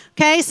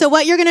 Okay, so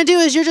what you're going to do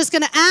is you're just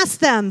going to ask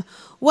them,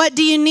 what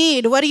do you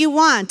need? What do you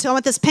want? I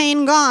want this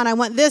pain gone. I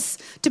want this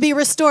to be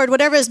restored.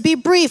 Whatever it is, be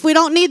brief. We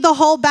don't need the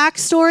whole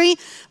backstory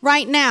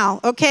right now,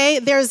 okay?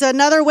 There's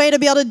another way to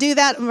be able to do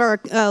that,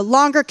 or a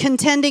longer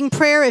contending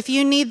prayer if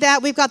you need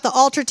that. We've got the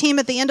altar team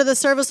at the end of the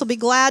service. We'll be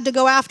glad to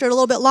go after it a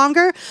little bit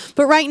longer.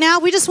 But right now,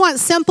 we just want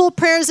simple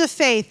prayers of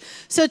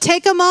faith. So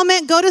take a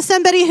moment, go to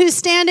somebody who's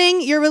standing.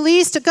 You're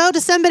released to go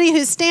to somebody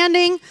who's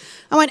standing.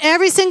 I want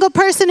every single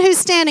person who's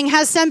standing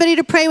has somebody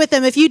to pray with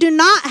them. If you do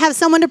not have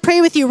someone to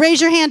pray with you, raise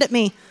your hand at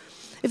me.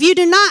 If you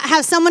do not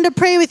have someone to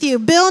pray with you,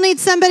 Bill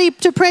needs somebody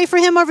to pray for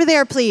him over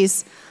there,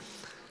 please.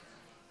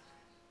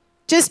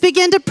 Just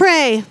begin to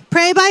pray.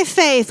 Pray by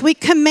faith. We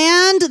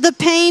command the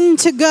pain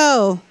to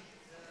go.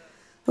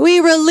 We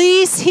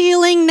release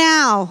healing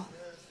now.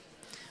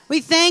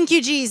 We thank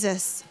you,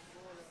 Jesus.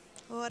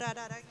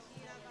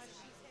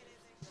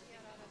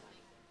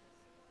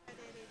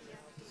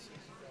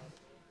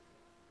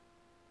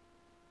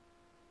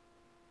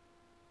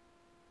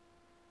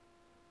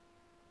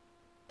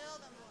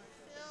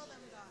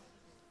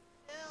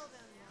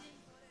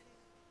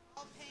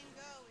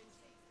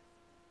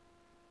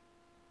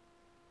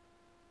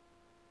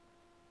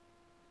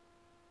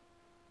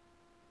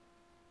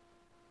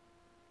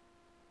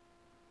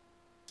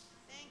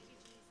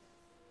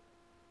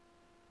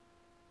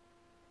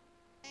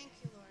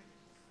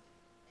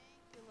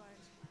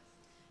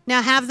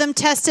 Now have them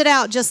test it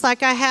out just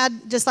like I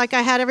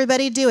had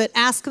everybody do it.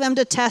 Ask them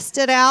to test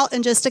it out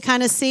and just to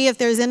kind of see if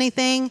there's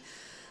anything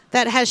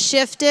that has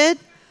shifted.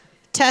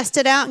 Test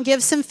it out and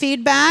give some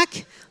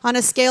feedback on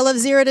a scale of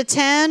 0 to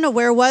 10.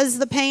 Where was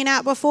the pain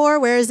at before?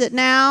 Where is it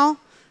now?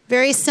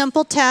 Very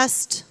simple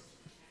test.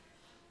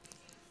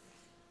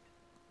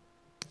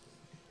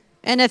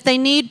 And if they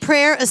need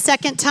prayer a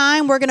second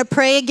time, we're going to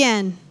pray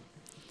again.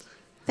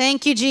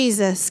 Thank you,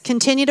 Jesus.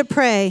 Continue to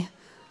pray.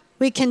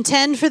 We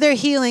contend for their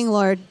healing,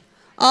 Lord,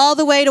 all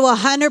the way to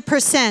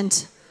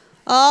 100%.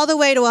 All the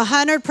way to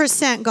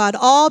 100%, God.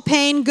 All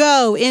pain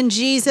go in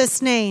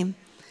Jesus' name.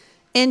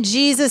 In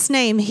Jesus'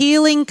 name.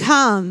 Healing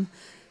come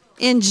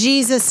in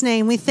Jesus'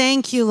 name. We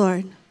thank you,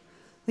 Lord.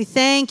 We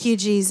thank you,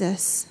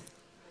 Jesus.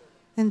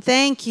 And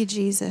thank you,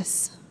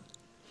 Jesus.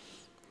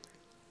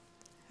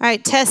 All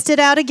right, test it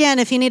out again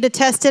if you need to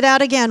test it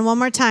out again. One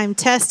more time.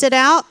 Test it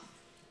out.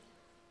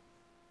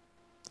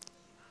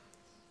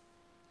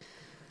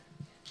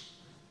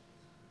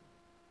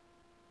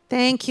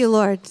 Thank you,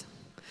 Lord.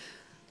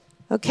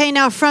 Okay,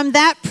 now from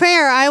that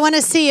prayer, I want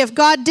to see if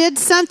God did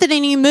something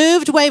and you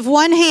moved, wave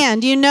one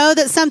hand. You know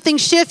that something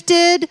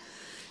shifted.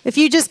 If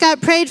you just got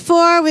prayed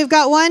for, we've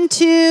got 1,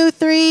 2,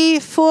 3,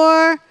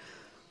 4,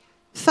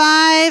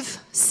 5,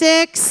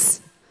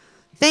 6.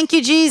 Thank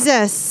you,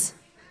 Jesus.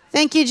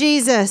 Thank you,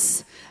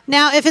 Jesus.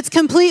 Now, if it's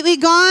completely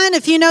gone,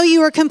 if you know you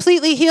were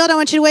completely healed, I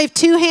want you to wave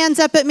 2 hands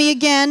up at me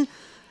again.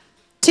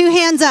 2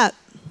 hands up.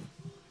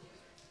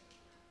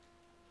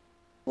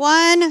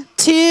 1,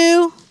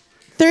 2,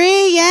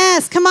 3.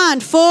 Yes, come on.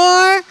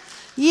 4.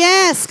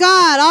 Yes,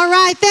 God. All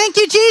right. Thank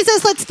you,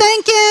 Jesus. Let's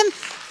thank him.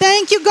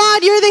 Thank you,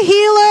 God. You're the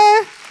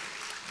healer.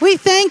 We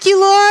thank you,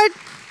 Lord.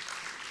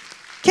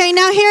 Okay,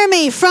 now hear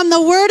me. From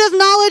the word of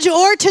knowledge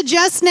or to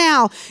just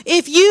now,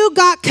 if you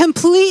got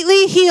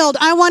completely healed,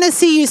 I want to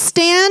see you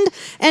stand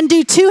and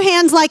do 2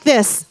 hands like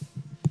this.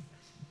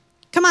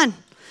 Come on.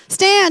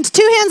 Stand.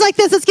 2 hands like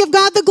this. Let's give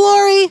God the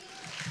glory.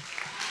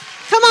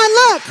 Come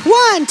on, look.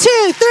 1,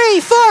 2,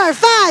 3, 4,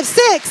 5,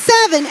 6,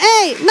 7,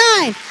 8,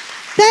 9.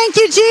 Thank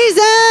you,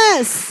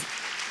 Jesus.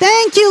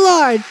 Thank you,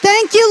 Lord.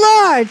 Thank you,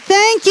 Lord.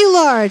 Thank you,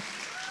 Lord.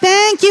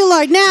 Thank you,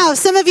 Lord. Now, if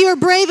some of you are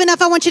brave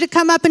enough, I want you to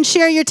come up and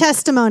share your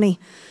testimony.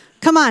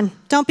 Come on.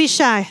 Don't be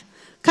shy.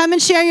 Come and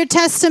share your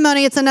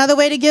testimony. It's another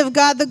way to give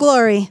God the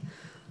glory.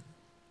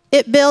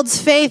 It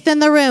builds faith in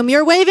the room.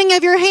 Your waving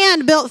of your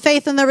hand built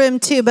faith in the room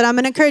too, but I'm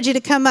going to encourage you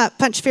to come up.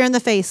 Punch fear in the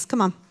face. Come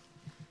on.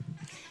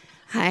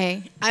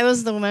 Hi, I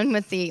was the one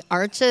with the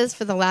arches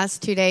for the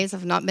last 2 days.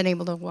 I've not been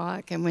able to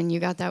walk, and when you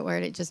got that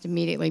word, it just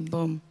immediately,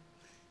 boom.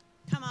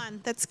 Come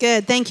on, that's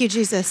good. Thank you,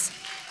 Jesus.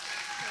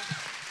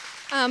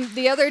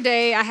 The other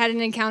day, I had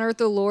an encounter with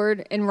the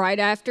Lord, and right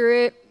after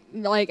it,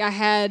 I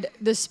had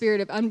the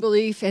spirit of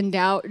unbelief and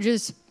doubt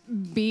just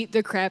beat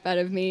the crap out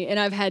of me, and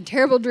I've had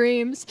terrible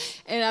dreams,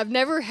 and I've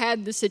never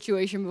had this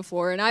situation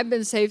before, and I've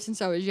been saved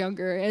since I was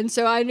younger, and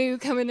so I knew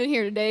coming in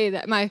here today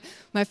that my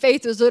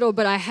faith was little,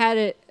 but I had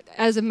it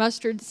as a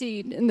mustard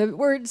seed, and the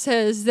word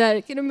says that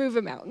it can move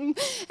a mountain,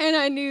 and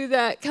I knew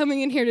that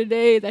coming in here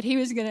today that he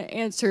was going to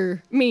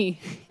answer me,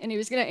 and he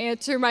was going to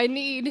answer my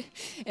need,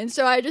 and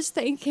so I just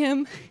thank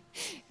him,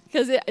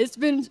 because it's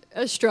been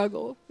a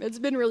struggle. It's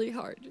been really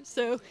hard,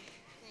 so.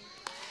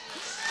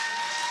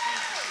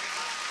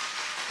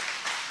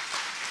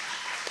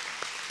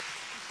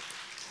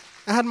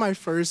 I had my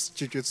first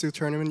jiu-jitsu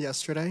tournament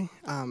yesterday,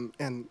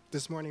 and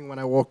this morning when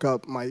I woke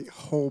up, my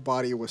whole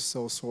body was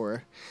so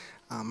sore.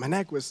 My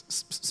neck was,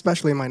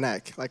 especially my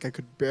neck, like I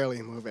could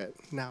barely move it.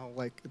 Now,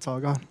 like, it's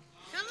all gone.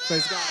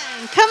 Praise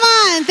God. Come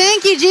on.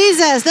 Thank you,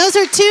 Jesus. Those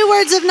are 2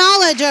 words of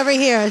knowledge over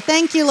here.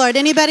 Thank you, Lord.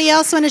 Anybody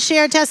else want to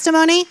share a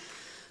testimony?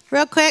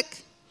 Real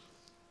quick.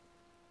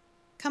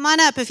 Come on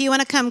up if you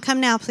want to come.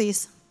 Come now,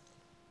 please.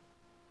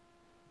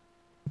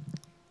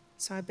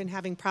 So I've been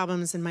having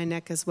problems in my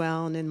neck as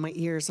well, and in my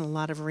ears, and a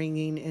lot of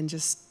ringing and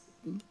just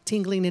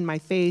tingling in my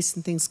face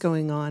and things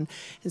going on.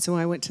 And so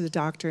I went to the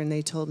doctor, and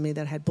they told me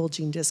that I had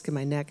bulging disc in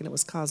my neck and it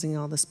was causing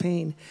all this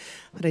pain.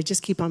 But I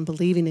just keep on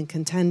believing and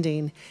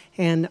contending,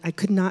 and I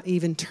could not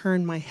even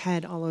turn my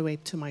head all the way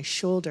to my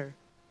shoulder.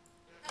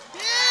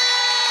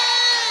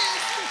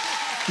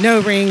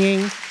 No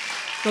ringing.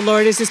 The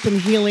Lord has just been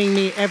healing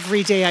me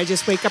every day. I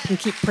just wake up and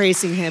keep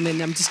praising him,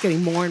 and I'm just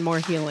getting more and more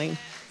healing.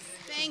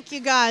 Thank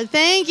you, God.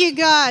 Thank you,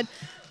 God.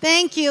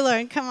 Thank you,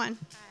 Lord. Come on.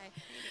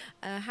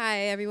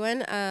 Hi,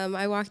 everyone.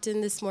 I walked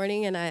in this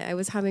morning, and I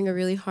was having a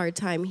really hard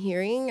time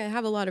hearing. I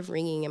have a lot of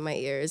ringing in my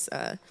ears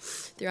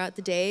throughout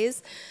the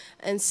days.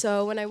 And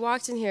so when I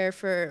walked in here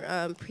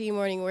for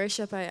pre-morning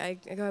worship, I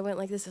went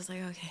like this. I was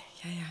like, okay,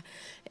 yeah.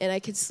 And I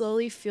could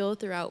slowly feel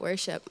throughout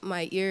worship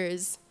my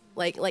ears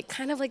like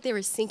kind of like they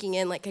were sinking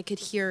in, like I could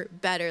hear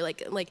better,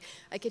 like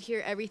I could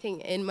hear everything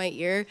in my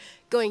ear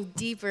going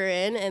deeper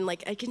in, and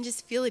like I can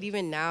just feel it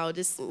even now,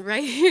 just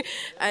right here.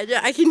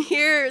 I can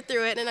hear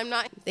through it, and I'm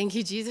not. Thank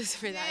you, Jesus,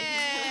 for that.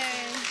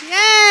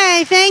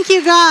 Yay! Thank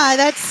you, God.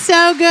 That's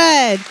so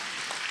good.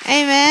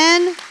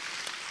 Amen.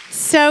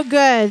 So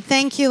good.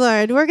 Thank you,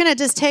 Lord. We're going to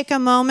just take a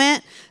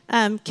moment.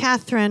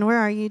 Catherine, where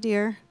are you,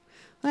 dear?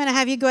 I'm going to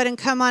have you go ahead and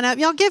come on up.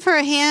 Y'all give her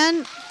a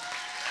hand.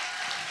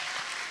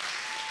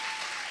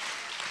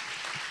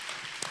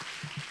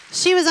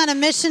 She was on a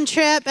mission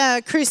trip,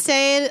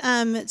 crusade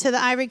to the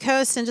Ivory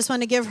Coast, and just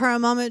want to give her a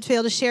moment to be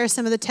able to share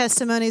some of the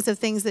testimonies of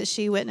things that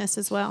she witnessed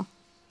as well.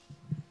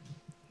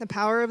 The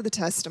power of the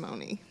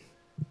testimony.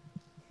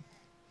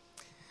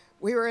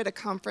 We were at a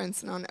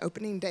conference, and on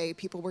opening day,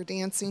 people were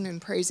dancing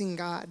and praising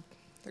God.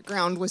 The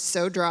ground was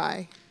so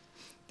dry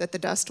that the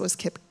dust was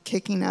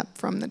kicking up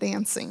from the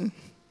dancing.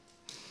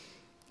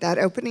 That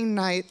opening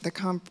night,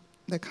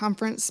 the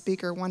conference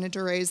speaker wanted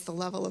to raise the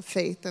level of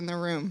faith in the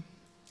room.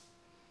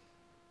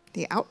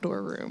 The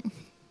outdoor room.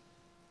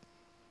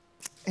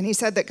 And he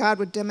said that God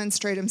would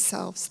demonstrate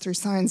himself through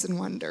signs and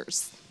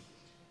wonders.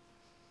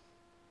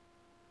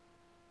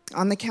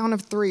 On the count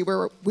of 3,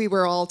 we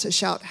were all to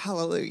shout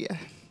hallelujah.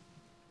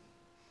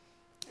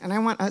 And I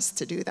want us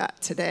to do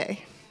that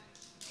today.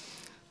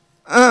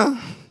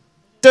 1,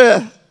 2,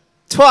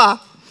 3.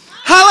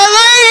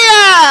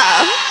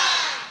 Hallelujah!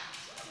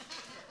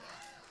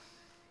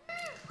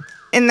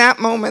 In that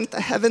moment, the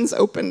heavens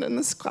opened and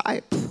the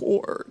sky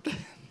poured.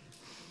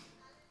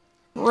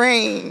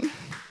 Rain.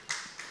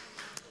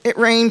 It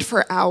rained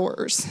for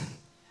hours.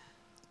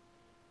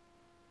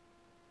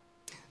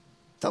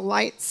 The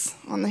lights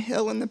on the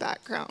hill in the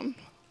background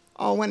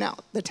all went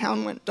out. The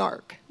town went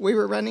dark. We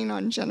were running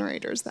on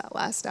generators that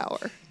last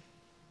hour.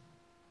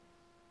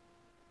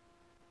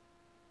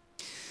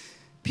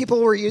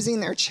 People were using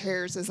their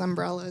chairs as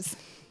umbrellas.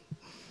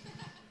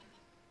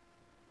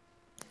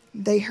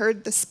 They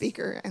heard the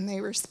speaker and they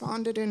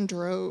responded in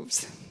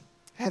droves,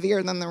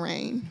 heavier than the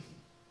rain.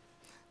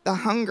 The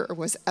hunger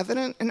was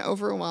evident and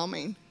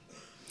overwhelming.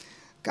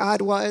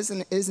 God was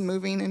and is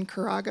moving in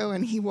Carago,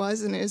 and he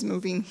was and is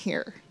moving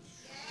here.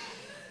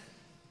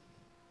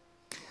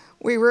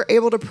 We were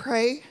able to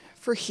pray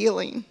for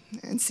healing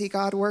and see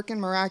God work in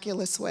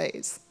miraculous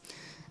ways.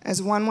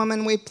 As one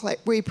woman we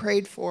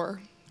prayed for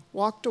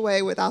walked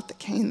away without the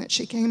cane that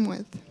she came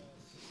with.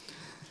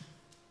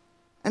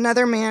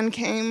 Another man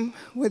came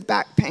with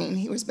back pain.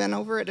 He was bent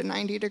over at a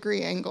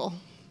 90-degree angle.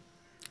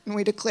 And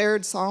we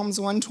declared Psalms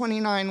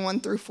 129, 1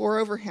 through 4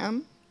 over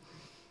him.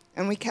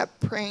 And we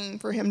kept praying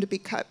for him to be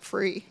cut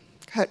free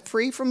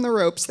from the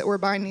ropes that were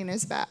binding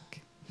his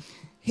back.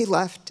 He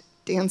left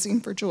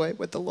dancing for joy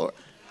with the Lord.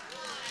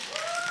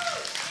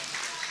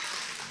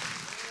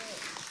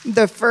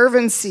 The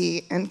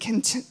fervency and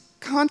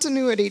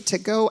continuity to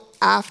go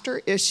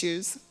after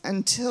issues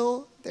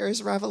until there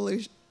is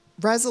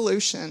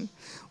resolution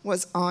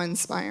was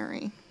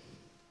awe-inspiring.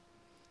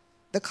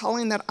 The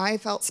calling that I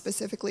felt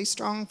specifically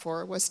strong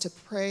for was to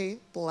pray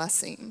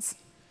blessings.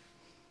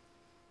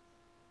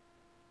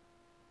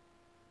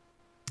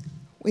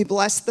 We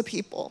bless the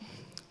people.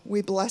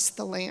 We bless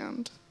the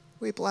land.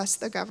 We bless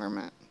the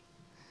government.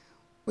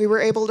 We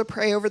were able to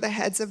pray over the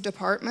heads of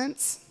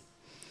departments,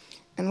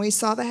 and we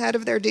saw the head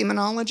of their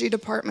demonology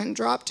department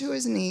drop to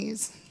his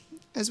knees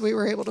as I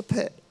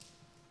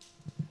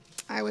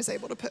was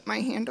able to put my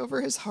hand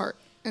over his heart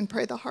and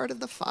pray the heart of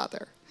the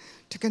Father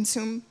to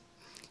consume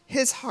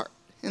his heart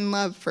in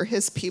love for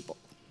his people.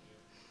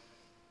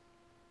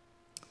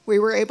 We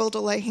were able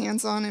to lay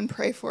hands on and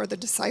pray for the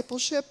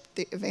discipleship,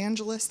 the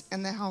evangelist,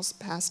 and the house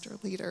pastor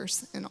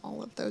leaders in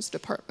all of those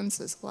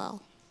departments as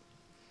well.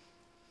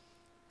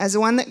 As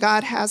one that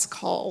God has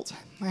called,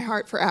 my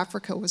heart for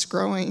Africa was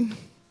growing.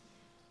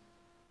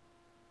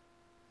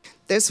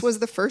 This was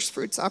the first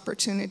fruits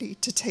opportunity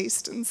to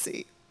taste and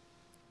see,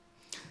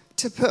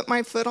 to put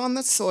my foot on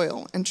the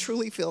soil and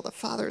truly feel the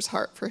Father's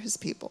heart for his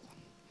people.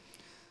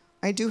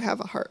 I do have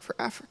a heart for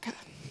Africa.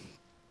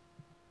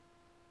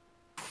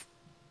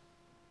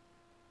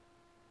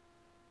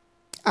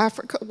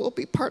 Africa will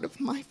be part of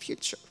my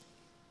future.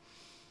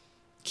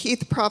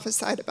 Keith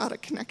prophesied about a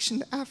connection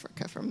to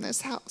Africa from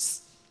this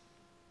house.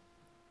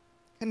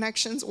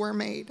 Connections were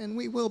made, and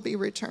we will be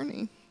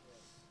returning.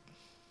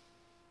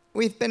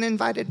 We've been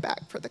invited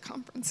back for the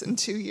conference in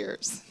 2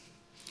 years,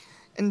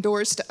 and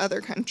doors to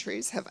other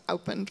countries have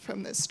opened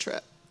from this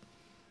trip.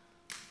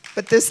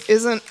 But this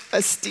isn't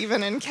a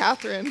Stephen and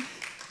Catherine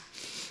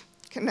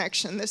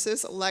connection. This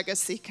is a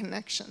legacy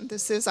connection.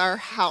 This is our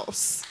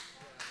house.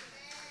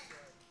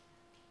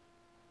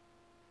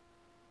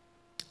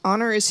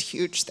 Honor is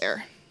huge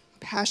there.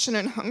 Passion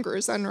and hunger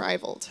is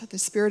unrivaled. The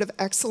spirit of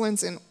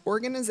excellence in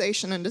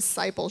organization and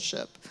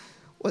discipleship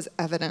was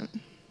evident.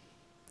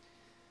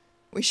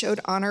 We showed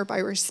honor by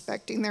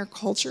respecting their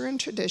culture and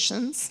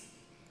traditions.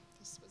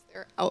 This was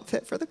their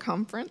outfit for the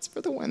conference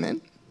for the women.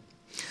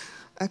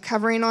 A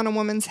covering on a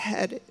woman's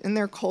head in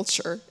their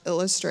culture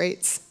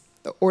illustrates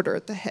the order,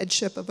 the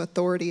headship of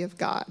authority of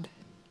God.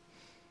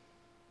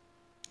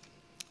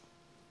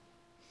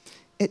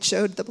 It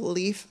showed the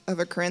belief of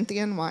a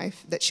Corinthian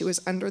wife that she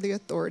was under the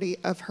authority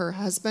of her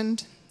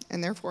husband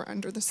and therefore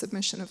under the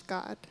submission of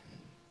God.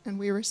 And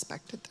we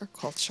respected their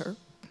culture.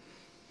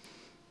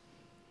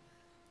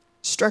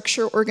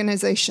 Structure,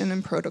 organization,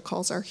 and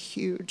protocols are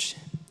huge,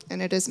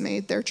 and it has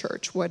made their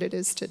church what it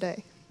is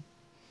today.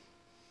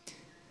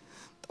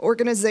 The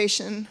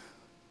organization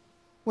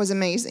was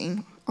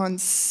amazing on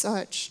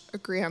such a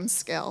grand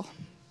scale.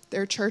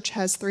 Their church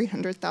has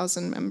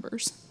 300,000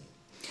 members.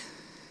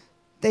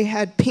 They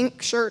had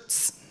pink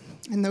shirts,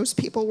 and those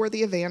people were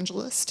the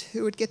evangelist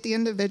who would get the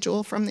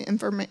individual from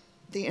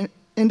the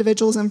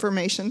individual's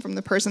information from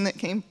the person that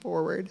came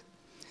forward.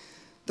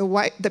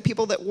 The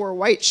people that wore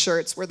white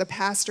shirts were the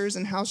pastors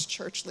and house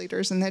church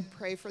leaders, and they'd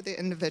pray for the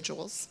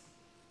individuals.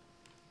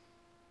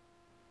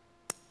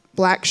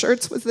 Black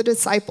shirts was the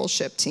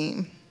discipleship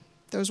team.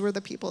 Those were the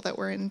people that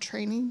were in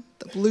training.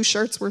 The blue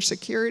shirts were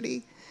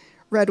security.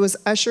 Red was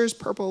ushers,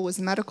 purple was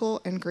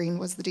medical, and green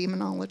was the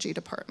demonology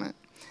department.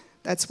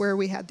 That's where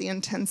we had the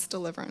intense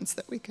deliverance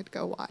that we could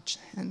go watch,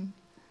 and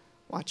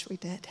watch we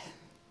did.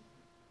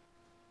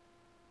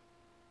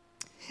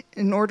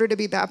 In order to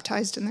be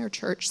baptized in their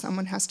church,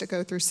 someone has to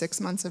go through 6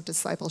 months of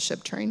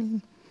discipleship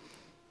training,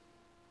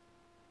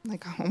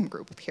 like a home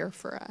group here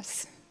for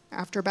us.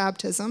 After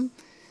baptism,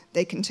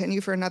 they continue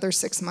for another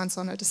 6 months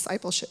on a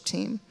discipleship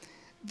team.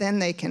 Then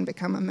they can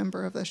become a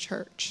member of the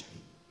church.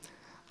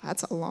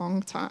 That's a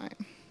long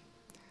time.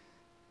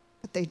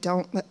 But they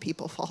don't let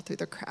people fall through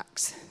the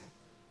cracks.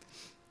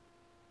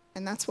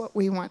 And that's what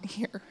we want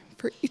here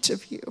for each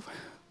of you.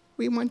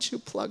 We want you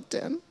plugged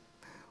in.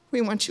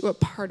 We want you a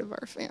part of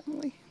our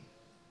family.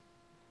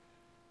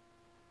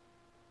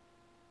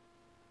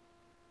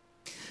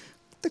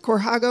 The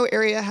Corhago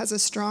area has a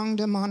strong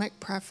demonic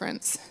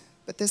preference,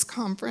 but this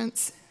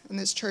conference and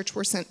this church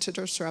were sent to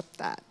disrupt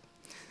that.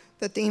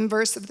 The theme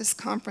verse of this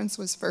conference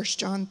was 1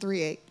 John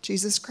 3:8.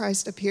 Jesus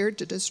Christ appeared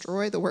to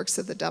destroy the works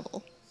of the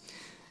devil,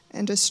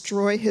 and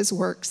destroy his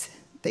works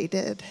they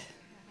did.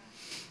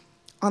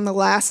 On the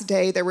last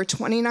day, there were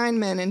 29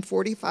 men and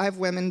 45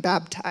 women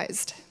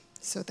baptized.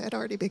 So they'd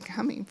already been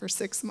coming for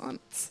 6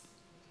 months.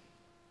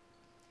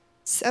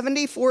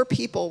 74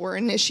 people were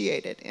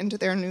initiated into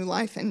their new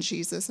life in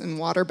Jesus in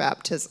water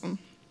baptism.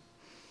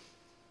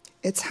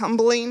 It's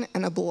humbling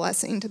and a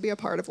blessing to be a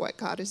part of what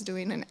God is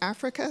doing in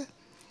Africa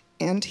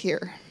and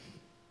here.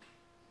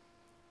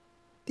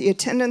 The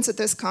attendance at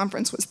this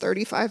conference was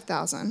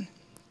 35,000.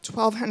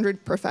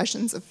 1,200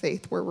 professions of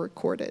faith were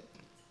recorded.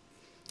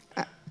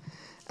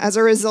 As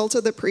a result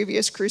of the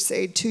previous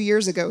crusade 2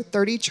 years ago,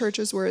 30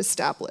 churches were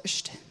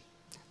established.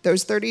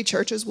 Those 30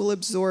 churches will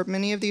absorb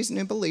many of these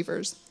new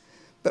believers,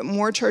 but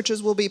more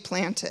churches will be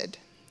planted.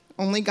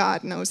 Only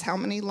God knows how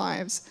many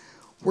lives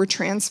were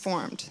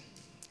transformed,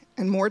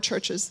 and more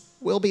churches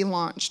will be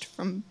launched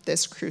from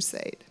this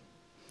crusade.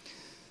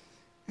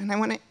 And I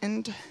want to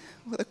end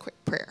with a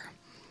quick prayer.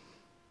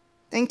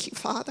 Thank you,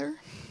 Father,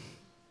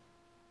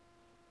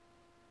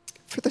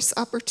 for this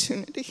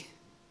opportunity.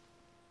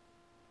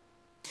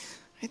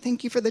 I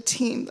thank you for the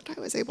team that I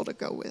was able to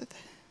go with,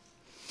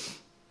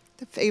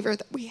 the favor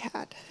that we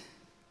had,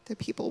 the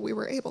people we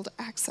were able to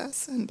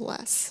access and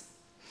bless.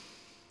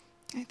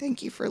 I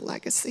thank you for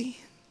legacy.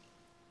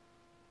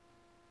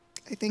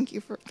 I thank you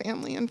for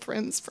family and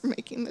friends for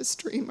making this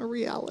dream a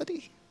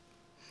reality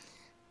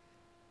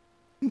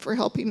and for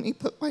helping me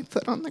put my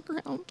foot on the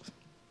ground.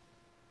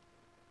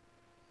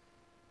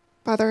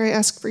 Father, I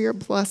ask for your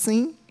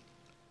blessing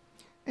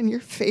and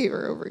your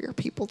favor over your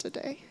people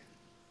today.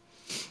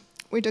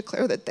 We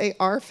declare that they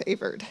are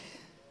favored.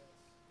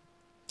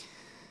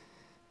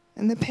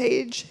 And the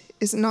page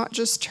is not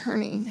just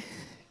turning,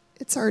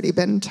 it's already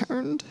been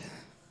turned.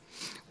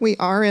 We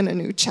are in a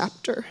new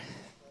chapter,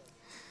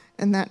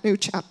 and that new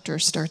chapter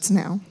starts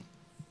now.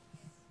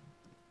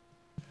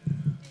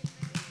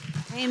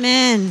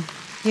 Amen.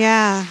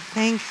 Yeah.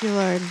 Thank you,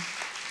 Lord.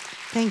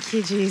 Thank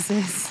you,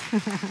 Jesus.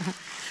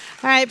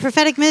 All right,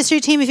 prophetic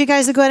ministry team, if you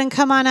guys would go ahead and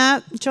come on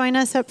up, join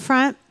us up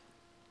front.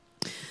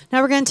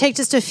 Now we're going to take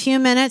just a few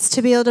minutes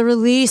to be able to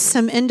release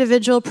some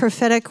individual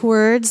prophetic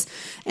words.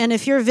 And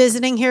if you're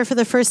visiting here for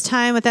the first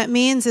time, what that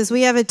means is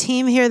we have a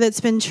team here that's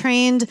been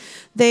trained.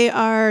 They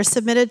are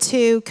submitted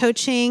to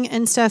coaching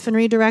and stuff and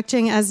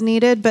redirecting as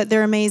needed, but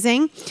they're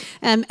amazing.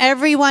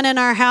 Everyone in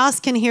our house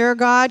can hear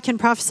God, can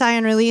prophesy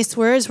and release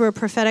words. We're a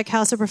prophetic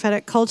house, a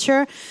prophetic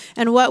culture.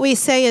 And what we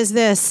say is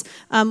this,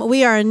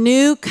 we are a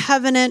new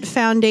covenant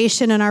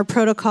foundation in our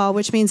protocol,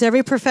 which means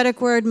every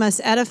prophetic word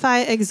must edify,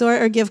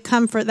 exhort, or give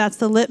comfort. That's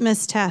the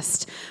litmus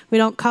test. We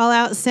don't call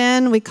out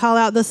sin. We call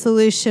out the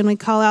solution. We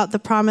call out the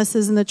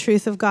promises and the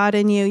truth of God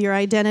in you, your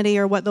identity,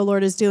 or what the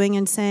Lord is doing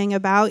and saying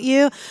about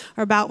you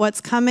or about what's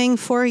coming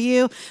for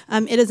you.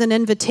 It is an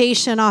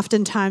invitation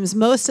oftentimes.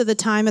 Most of the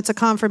time, it's a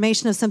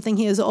confirmation of something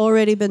he has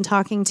already been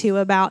talking to you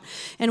about.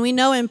 And we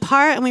know in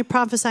part and we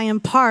prophesy in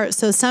part.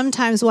 So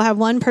sometimes we'll have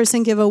one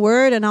person give a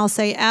word and I'll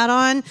say add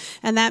on,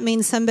 and that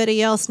means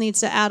somebody else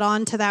needs to add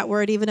on to that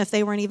word, even if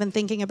they weren't even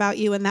thinking about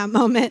you in that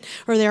moment,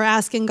 or they're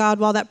asking God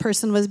while that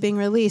person was being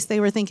released. They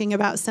were thinking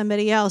about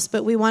somebody else.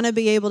 But we want to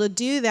be able to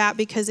do that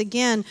because,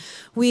 again,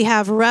 we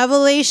have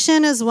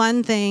revelation as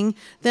one thing,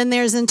 then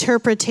there's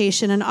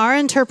interpretation. And our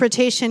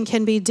interpretation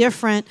can be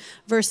different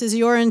versus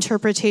your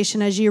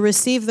interpretation as you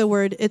receive the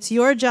word. It's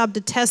your job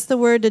to test the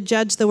word, to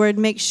judge the word,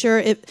 make sure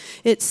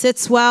it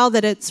sits well,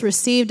 that it's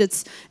received,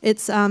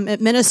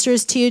 it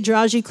ministers to you,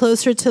 draws you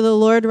closer to the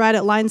Lord, right?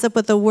 It lines up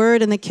with the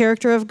word and the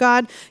character of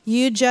God.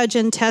 You judge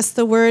and test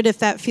the word if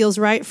that feels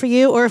right for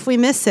you or if we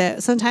miss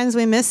it. Sometimes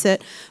we miss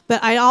it.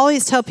 But I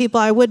always tell people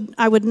I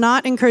would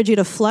not encourage you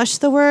to flush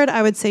the word.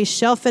 I would say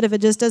shelf it if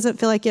it just doesn't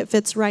feel like it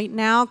fits right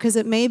now, because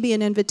it may be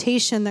an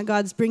invitation that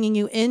God's bringing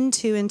you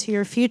into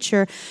your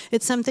future.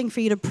 It's something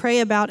for you to pray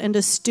about and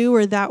to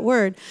steward that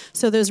word.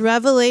 So there's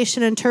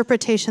revelation,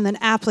 interpretation, then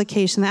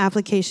application. The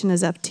application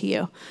is up to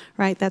you,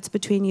 right? That's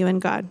between you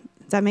and God.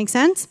 Does that make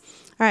sense?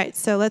 All right,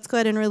 so let's go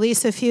ahead and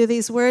release a few of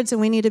these words,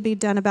 and we need to be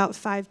done about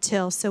 5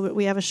 till. So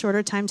we have a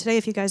shorter time today.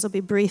 If you guys will be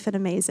brief and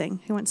amazing.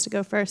 Who wants to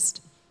go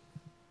first?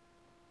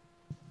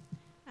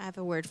 I have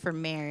a word for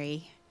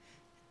Mary.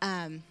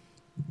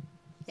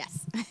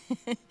 Yes.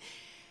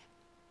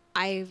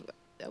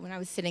 When I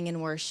was sitting in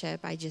worship,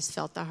 I just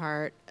felt the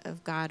heart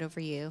of God over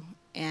you,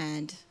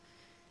 and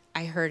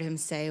I heard him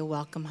say,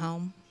 welcome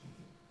home.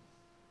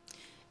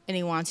 And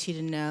he wants you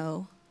to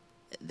know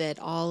that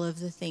all of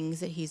the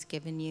things that he's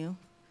given you,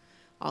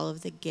 all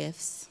of the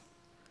gifts,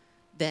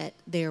 that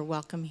they're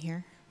welcome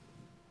here.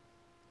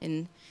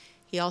 And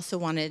he also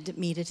wanted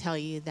me to tell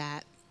you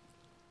that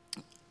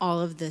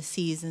all of the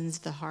seasons,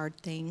 the hard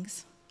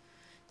things,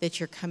 that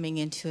you're coming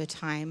into a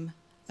time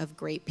of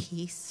great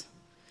peace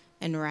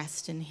and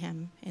rest in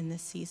him in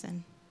this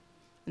season,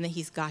 and that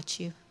he's got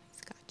you.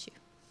 He's got you.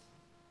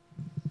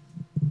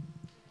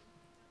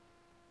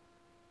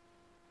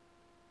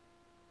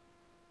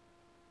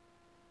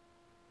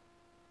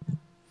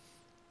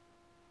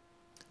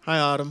 Hi,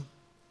 Autumn.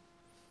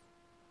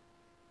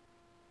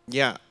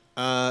 Yeah,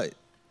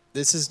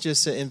 this is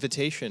just an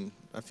invitation.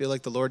 I feel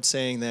like the Lord's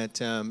saying that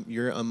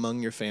you're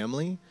among your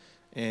family,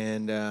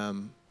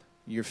 and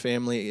your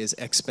family is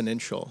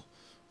exponential.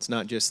 It's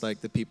not just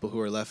like the people who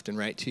are left and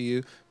right to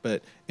you,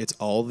 but it's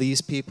all these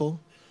people,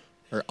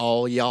 or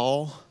all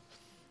y'all.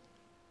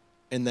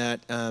 And that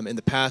in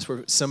the past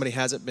where somebody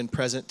hasn't been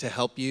present to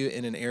help you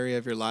in an area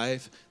of your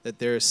life, that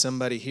there is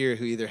somebody here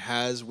who either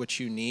has what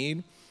you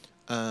need,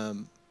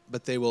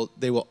 but they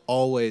will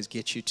always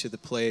get you to the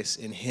place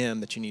in him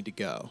that you need to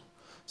go.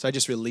 So I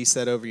just release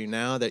that over you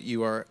now, that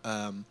you are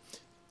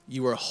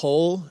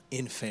whole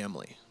in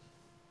family.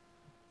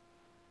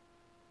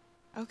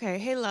 Okay,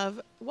 hey love,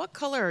 what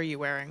color are you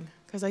wearing?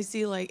 Because I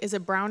see is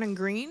it brown and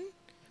green?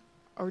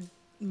 Or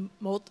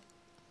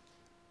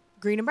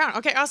green and brown.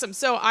 Okay, awesome.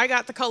 So I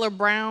got the color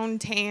brown,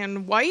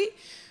 tan, white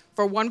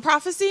for one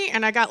prophecy,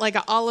 and I got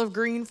an olive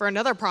green for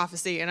another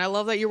prophecy, and I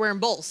love that you're wearing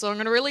both. So I'm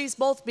going to release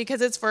both because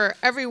it's for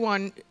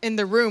everyone in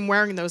the room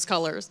wearing those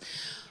colors.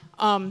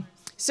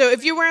 So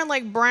if you're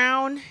wearing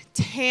brown,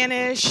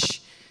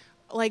 tannish,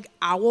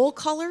 owl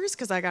colors,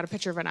 because I got a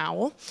picture of an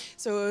owl.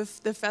 So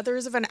if the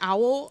feathers of an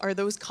owl are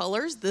those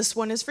colors, this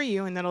one is for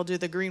you, and then I'll do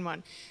the green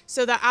one.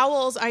 So the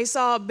owls, I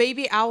saw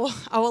baby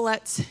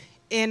owlettes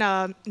in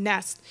a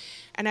nest,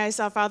 and I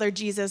saw Father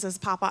Jesus as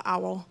Papa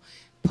Owl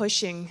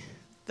pushing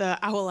the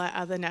owlet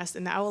out of the nest,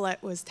 and the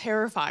owlet was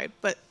terrified.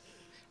 But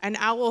an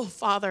owl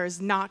father is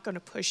not going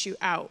to push you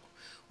out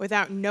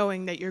without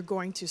knowing that you're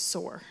going to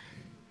soar.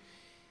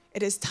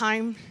 It is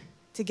time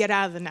to get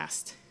out of the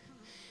nest.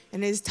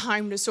 And it is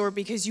time to soar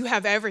because you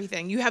have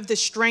everything. You have the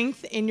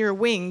strength in your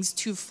wings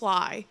to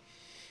fly.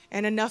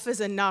 And enough is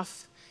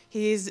enough.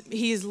 He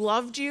has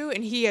loved you,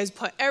 and he has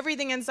put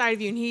everything inside of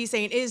you. And he's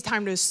saying, it is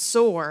time to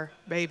soar,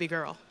 baby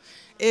girl.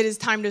 it is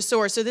time to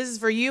soar. So this is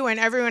for you and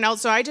everyone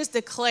else. So I just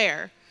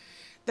declare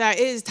that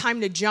it is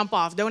time to jump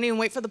off. Don't even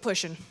wait for the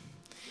pushing.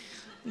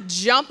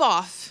 Jump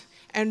off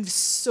and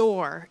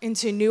soar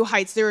into new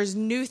heights. There is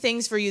new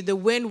things for you. The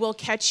wind will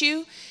catch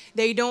you.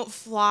 They don't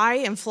fly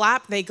and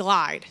flap, they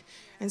glide.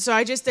 And so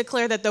I just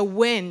declare that the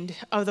wind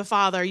of the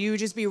Father, you would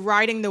just be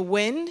riding the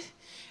wind,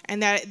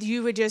 and that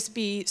you would just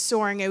be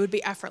soaring. It would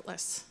be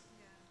effortless.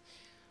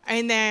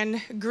 And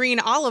then green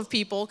olive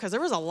people, because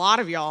there was a lot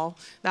of y'all,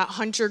 that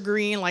hunter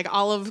green, like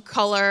olive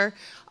color.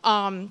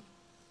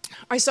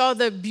 I saw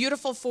the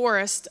beautiful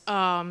forest,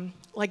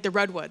 like the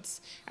redwoods,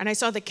 and I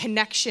saw the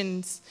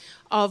connections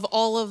of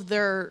all of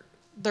their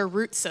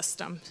root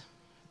system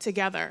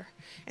together.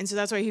 And so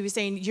that's why he was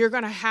saying, you're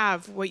going to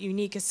have what you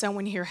need because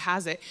someone here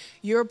has it.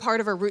 You're a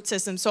part of a root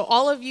system. So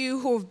all of you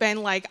who have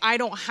been like, I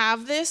don't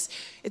have this,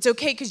 it's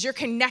okay because you're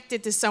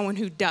connected to someone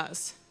who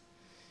does.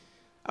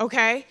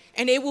 Okay?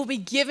 And it will be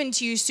given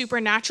to you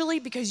supernaturally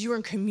because you're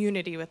in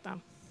community with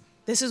them.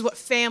 This is what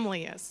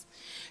family is.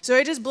 So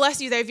I just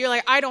bless you that if you're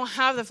like, I don't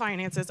have the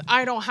finances,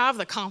 I don't have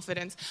the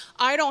confidence,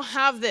 I don't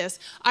have this,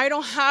 I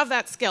don't have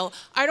that skill,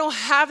 I don't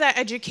have that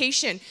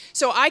education,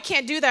 so I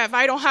can't do that if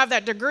I don't have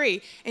that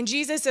degree. And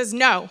Jesus says,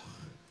 no,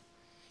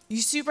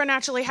 you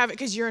supernaturally have it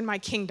because you're in my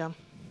kingdom.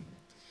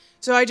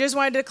 So I just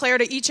wanted to declare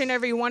to each and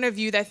every one of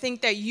you that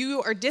think that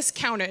you are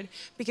discounted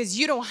because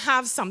you don't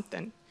have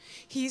something.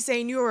 He's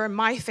saying you are in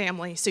my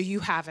family, so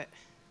you have it.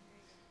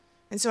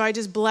 And so I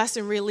just bless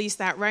and release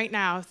that right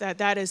now,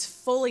 that is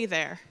fully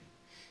there.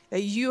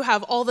 That you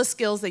have all the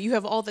skills, that you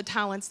have all the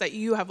talents, that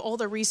you have all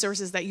the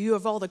resources, that you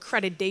have all the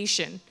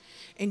accreditation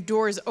and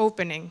doors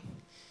opening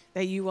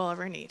that you will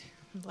ever need.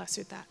 I'm blessed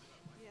with that.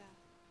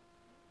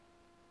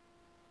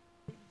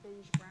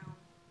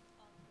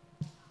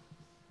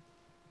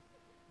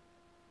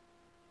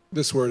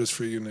 This word is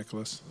for you,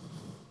 Nicholas.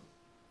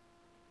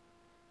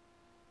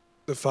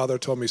 The Father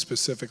told me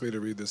specifically to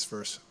read this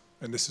verse,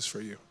 and this is for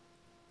you.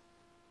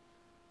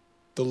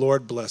 The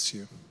Lord bless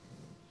you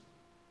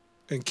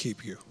and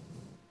keep you.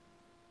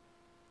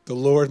 The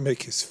Lord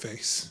make his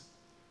face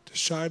to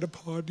shine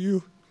upon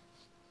you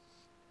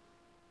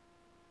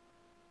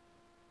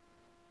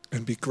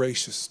and be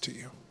gracious to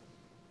you.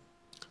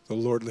 The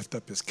Lord lift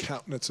up his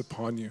countenance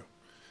upon you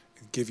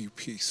and give you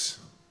peace.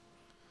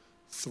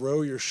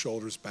 Throw your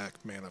shoulders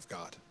back, man of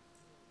God.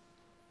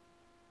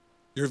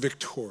 You're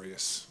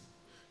victorious.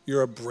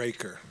 You're a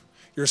breaker.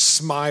 Your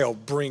smile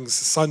brings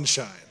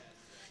sunshine.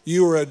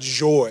 You are a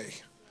joy.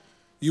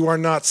 You are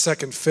not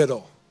second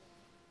fiddle.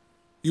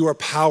 You are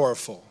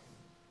powerful.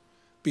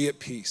 Be at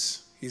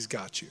peace. He's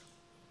got you.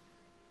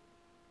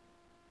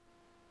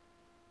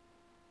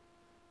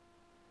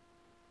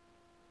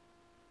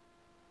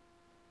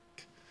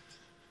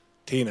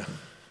 Tina.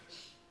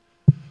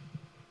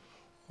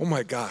 Oh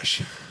my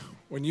gosh.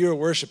 When you are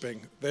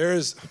worshiping,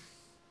 it's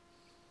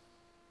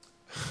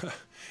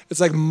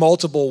like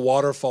multiple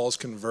waterfalls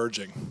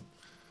converging.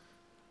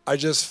 I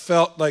just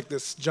felt like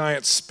this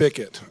giant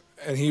spigot,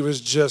 and he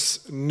was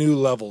just new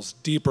levels,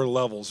 deeper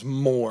levels,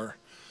 more.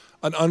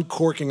 An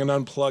uncorking and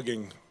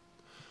unplugging,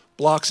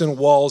 blocks and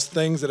walls,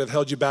 things that have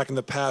held you back in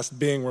the past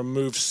being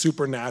removed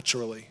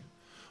supernaturally,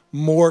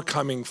 more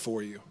coming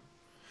for you.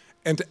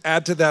 And to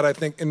add to that, I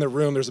think in the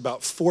room there's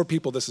about 4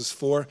 people this is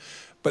for,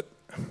 but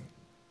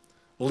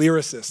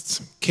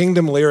lyricists,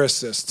 kingdom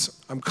lyricists,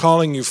 I'm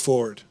calling you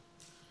forward.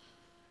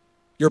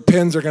 Your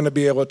pens are going to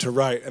be able to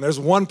write. And there's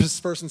one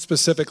person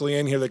specifically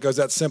in here that goes,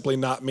 that's simply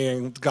not me,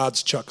 and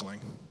God's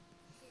chuckling.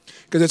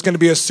 Because it's going to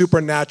be a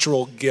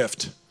supernatural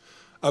gift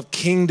of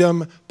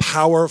kingdom,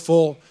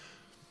 powerful,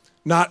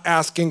 not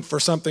asking for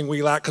something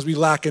we lack, because we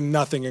lack in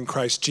nothing in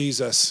Christ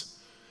Jesus.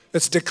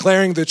 It's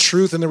declaring the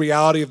truth and the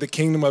reality of the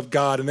kingdom of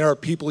God. And there are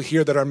people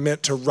here that are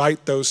meant to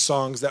write those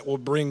songs that will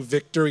bring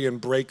victory and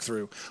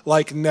breakthrough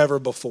like never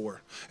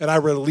before. And I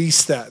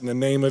release that in the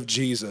name of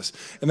Jesus.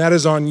 And that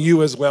is on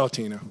you as well,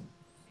 Tina.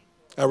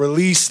 I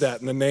release that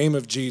in the name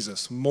of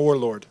Jesus. More,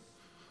 Lord.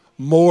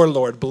 More,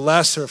 Lord.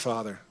 Bless her,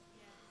 Father.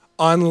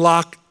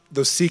 Unlock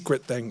the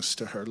secret things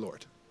to her,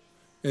 Lord.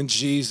 In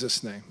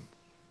Jesus' name.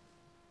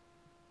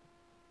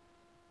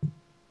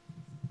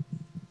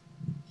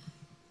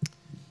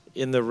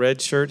 In the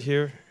red shirt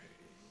here,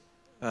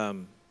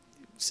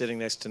 sitting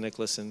next to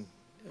Nicholas, and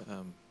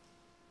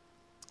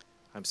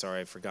I'm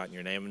sorry, I've forgotten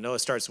your name. No, it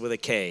starts with a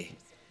K.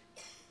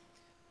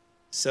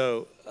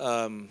 So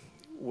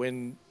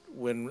when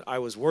I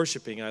was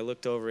worshiping, I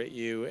looked over at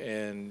you,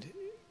 and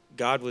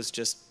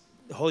the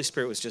Holy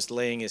Spirit was just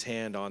laying his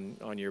hand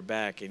on your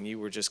back, and you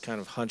were just kind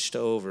of hunched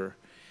over.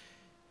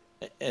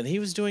 And he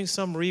was doing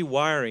some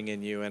rewiring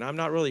in you, and I'm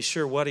not really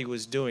sure what he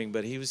was doing,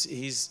 but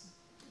he's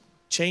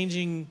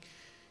changing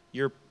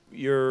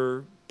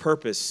your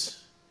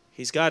purpose.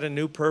 He's got a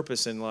new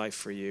purpose in life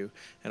for you,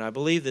 and I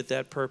believe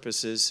that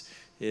purpose is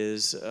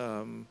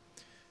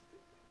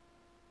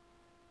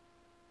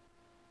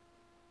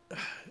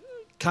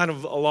kind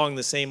of along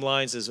the same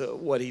lines as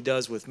what he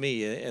does with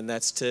me, and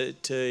that's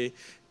to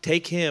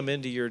take him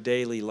into your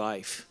daily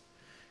life,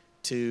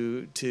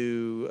 to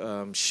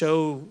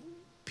show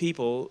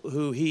people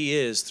who he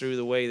is through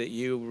the way that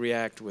you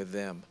react with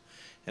them.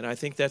 And I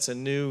think that's a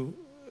new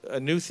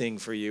thing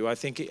for you. I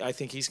think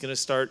he's going to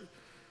start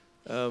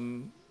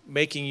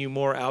making you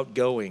more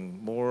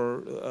outgoing, more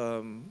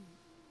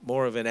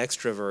of an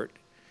extrovert.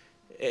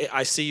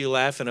 I see you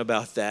laughing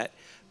about that,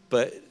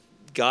 but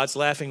God's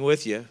laughing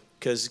with you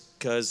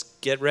because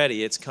get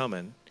ready, it's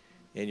coming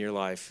in your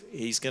life.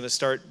 He's going to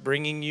start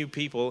bringing you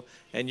people,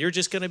 and you're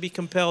just going to be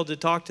compelled to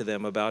talk to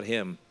them about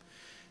him.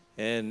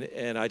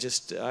 And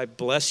I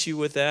bless you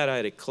with that.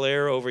 I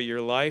declare over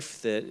your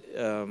life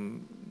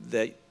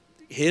that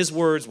his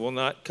words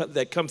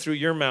that come through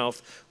your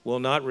mouth will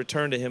not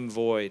return to him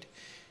void.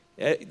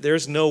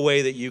 There's no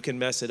way that you can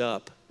mess it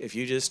up if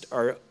you just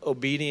are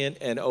obedient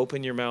and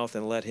open your mouth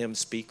and let him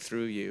speak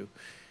through you.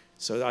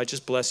 So I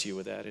just bless you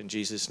with that in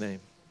Jesus' name.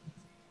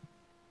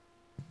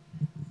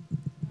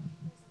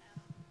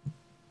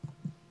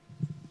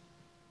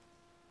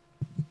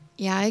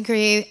 Yeah, I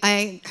agree.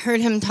 I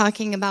heard him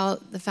talking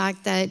about the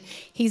fact that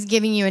he's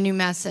giving you a new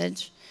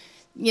message.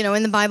 You know,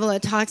 in the Bible,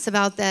 it talks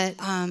about that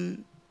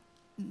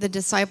the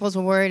disciples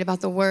were worried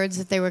about the words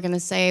that they were going to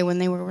say when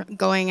they were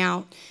going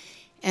out.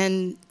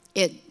 And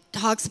it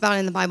talks about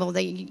in the Bible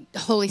that the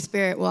Holy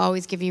Spirit will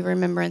always give you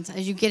remembrance.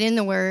 As you get in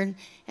the Word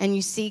and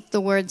you seek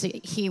the words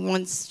that he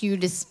wants you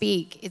to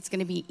speak, it's going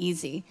to be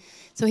easy.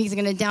 So he's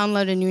going to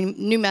download a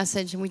new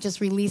message, and we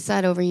just release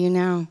that over you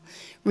now.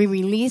 We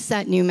release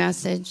that new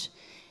message.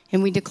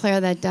 And we declare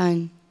that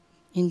done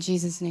in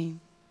Jesus' name.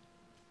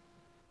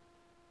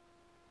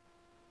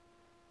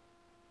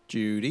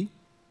 Judy.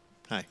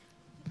 Hi.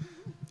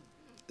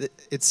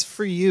 It's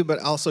for you, but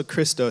also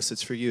Christos,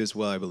 it's for you as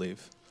well, I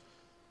believe.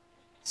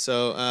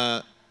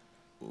 So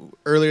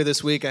earlier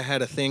this week, I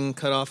had a thing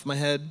cut off my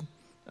head.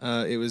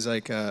 It was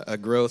like a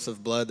growth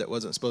of blood that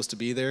wasn't supposed to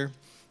be there.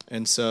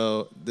 And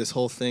so this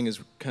whole thing is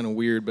kind of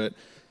weird, but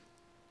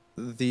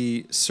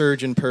the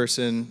surgeon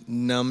person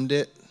numbed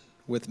it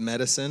with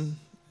medicine.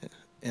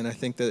 And I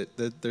think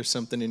that there's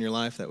something in your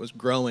life that was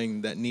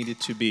growing that needed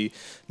to be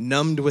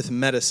numbed with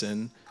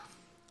medicine.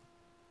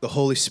 The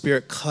Holy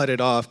Spirit cut it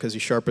off because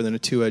he's sharper than a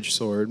two-edged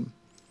sword.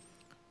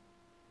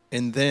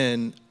 And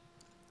then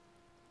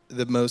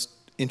the most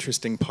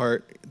interesting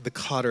part, the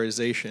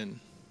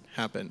cauterization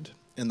happened.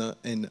 And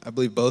I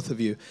believe both of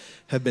you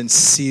have been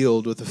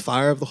sealed with the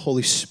fire of the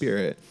Holy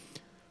Spirit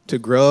to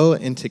grow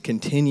and to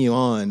continue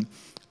on.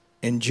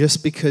 And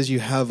just because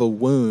you have a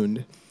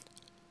wound,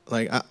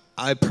 like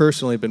I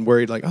personally have been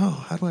worried, like,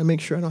 oh, how do I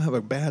make sure I don't have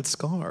a bad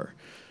scar?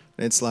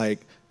 And it's like,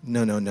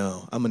 no,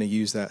 I'm going to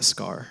use that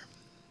scar.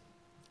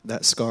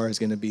 That scar is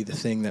going to be the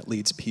thing that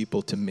leads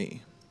people to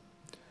me.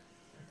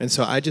 And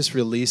so I just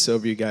release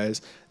over you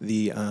guys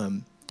the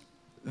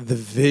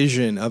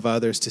vision of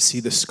others to see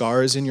the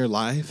scars in your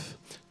life,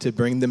 to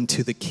bring them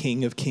to the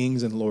King of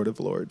Kings and Lord of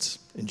Lords.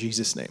 In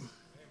Jesus' name.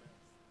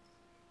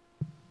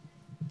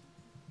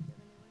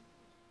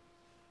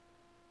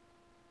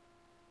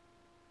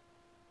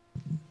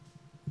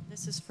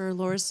 This is for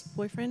Laura's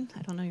boyfriend.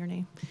 I don't know your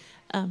name.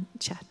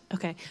 Chad.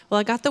 Okay. Well,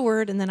 I got the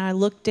word, and then I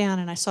looked down,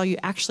 and I saw you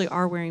actually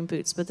are wearing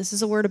boots, but this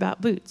is a word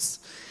about boots.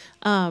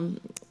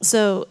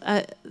 So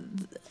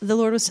the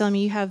Lord was telling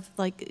me you have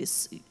like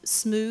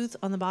smooth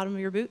on the bottom of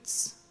your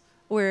boots,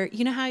 where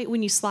you know how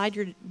when you slide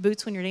your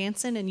boots when you're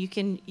dancing, and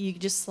you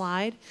just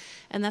slide,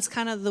 and that's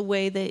kind of the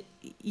way that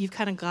you've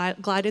kind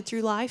of glided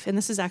through life. And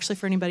this is actually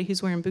for anybody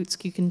who's wearing boots.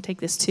 You can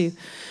take this too,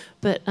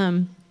 but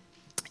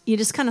you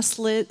just kind of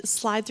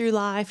slide through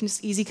life and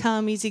just easy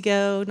come, easy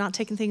go, not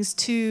taking things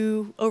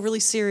too overly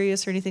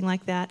serious or anything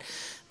like that.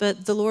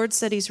 But the Lord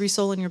said he's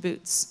resoling your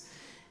boots.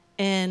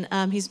 And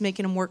he's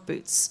making them work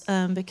boots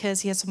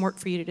because he has some work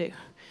for you to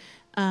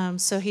do.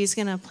 So he's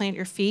going to plant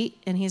your feet,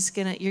 and you're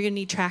going to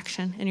need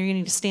traction, and you're going to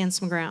need to stand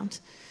some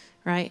ground,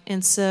 right?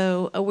 And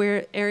so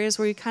areas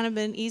where you've kind of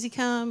been easy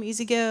come,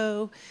 easy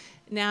go,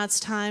 now it's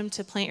time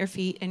to plant your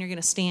feet, and you're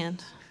going to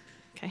stand.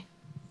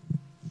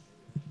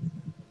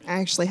 I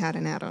actually had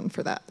an add-on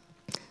for that.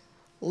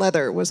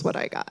 Leather was what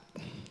I got.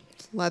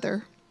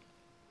 Leather.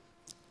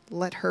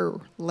 Let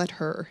her. Let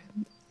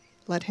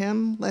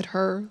him, let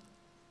her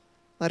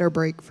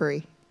break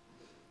free.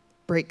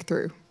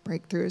 Breakthrough.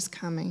 Breakthrough is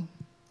coming.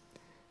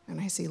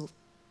 And I see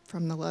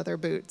from the leather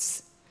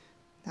boots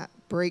that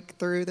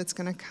breakthrough that's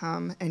going to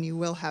come, and you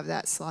will have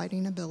that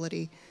sliding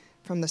ability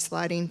from the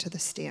sliding to the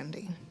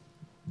standing.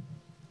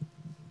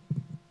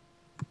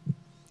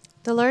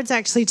 The Lord's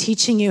actually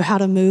teaching you how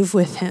to move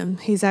with him.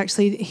 He's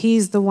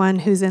the one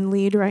who's in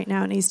lead right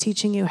now, and he's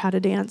teaching you how to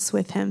dance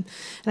with him.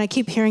 And I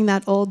keep hearing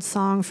that old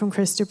song from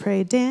Chris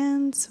Dupre,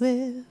 dance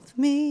with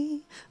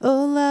me,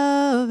 O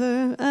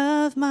lover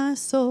of my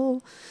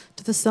soul.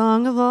 the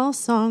song of all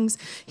songs.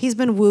 He's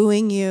been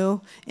wooing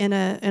you in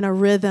a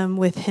rhythm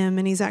with him,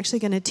 and he's actually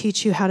going to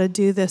teach you how to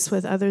do this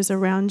with others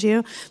around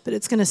you. But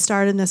it's going to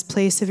start in this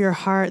place of your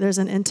heart. There's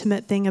an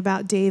intimate thing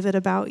about David,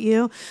 about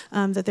you,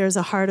 that there's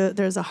a heart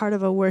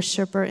of a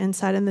worshiper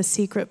inside in the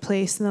secret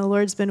place, and the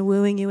Lord's been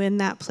wooing you in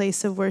that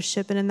place of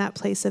worship and in that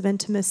place of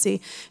intimacy.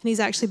 And he's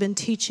actually been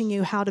teaching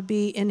you how to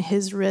be in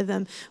his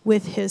rhythm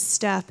with his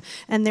step.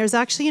 And there's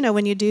actually,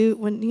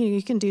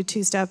 you can do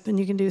two-step and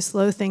you can do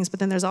slow things, but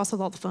then there's also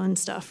all the fun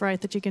stuff, right,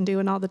 that you can do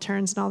and all the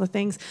turns and all the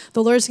things.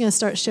 The Lord's going to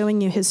start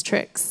showing you his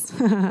tricks.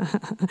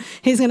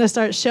 He's going to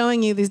start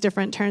showing you these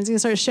different turns. He's going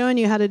to start showing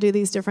you how to do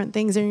these different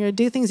things. And you're going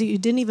to do things that you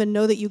didn't even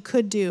know that you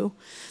could do,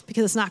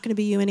 because it's not going to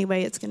be you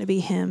anyway. It's going to be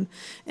him.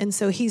 And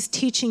so he's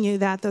teaching you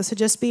that, though. So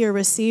just be a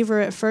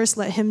receiver at first.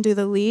 Let him do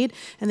the lead.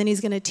 And then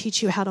he's going to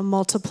teach you how to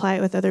multiply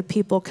it with other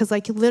people. Because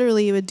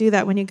literally you would do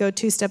that when you go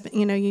two-step,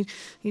 you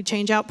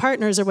change out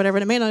partners or whatever.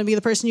 And it may not be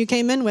the person you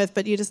came in with,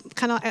 but you just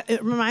kind of,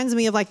 it reminds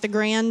me of the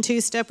grand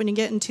two-step when you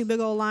get in two big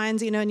old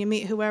lines, and you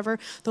meet whoever.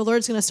 The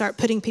Lord's going to start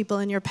putting people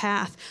in your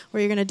path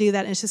where you're going to do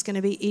that. And it's just going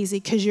to be easy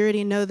because you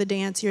already know the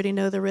dance, you already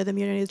know the rhythm,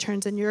 you already know the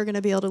turns, and you're going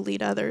to be able to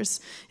lead others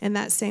in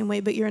that same way.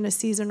 But you're in a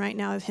season right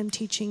now of him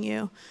teaching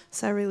you.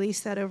 So I release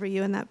that over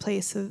you in that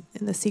place, in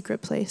the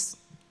secret place.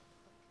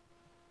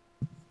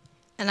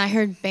 And I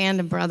heard band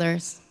of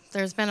brothers.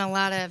 There's been a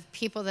lot of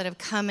people that have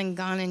come and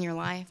gone in your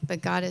life,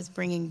 but God is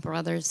bringing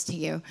brothers to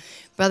you.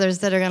 Brothers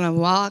that are going to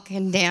walk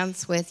and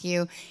dance with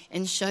you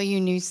and show you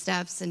new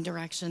steps and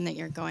direction that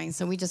you're going.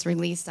 So we just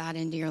release that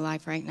into your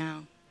life right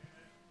now.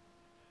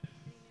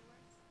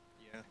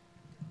 Yeah.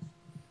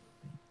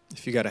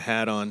 If you got a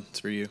hat on, it's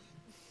for you.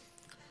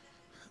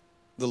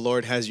 The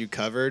Lord has you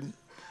covered.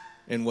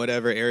 In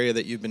whatever area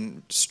that you've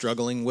been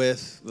struggling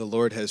with, the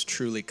Lord has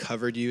truly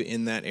covered you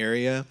in that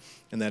area,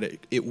 and that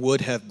it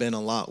would have been a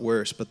lot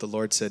worse, but the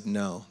Lord said,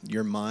 no,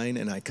 you're mine,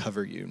 and I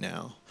cover you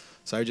now.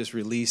 So I just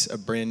release a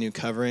brand new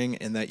covering,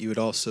 and that you would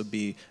also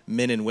be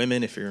men and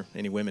women, if you're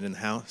any women in the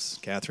house,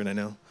 Catherine, I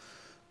know,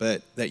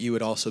 but that you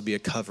would also be a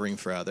covering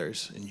for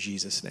others in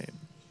Jesus' name.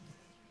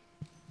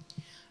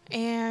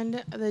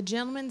 And the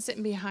gentleman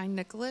sitting behind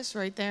Nicholas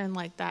right there in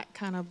that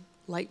kind of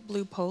light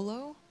blue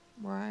polo.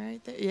 Right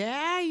there.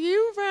 Yeah,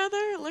 you,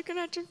 brother, looking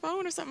at your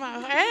phone or something.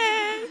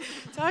 Hey,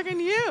 talking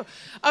to you.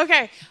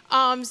 Okay,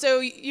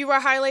 so you were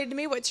highlighted to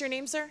me. What's your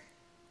name, sir?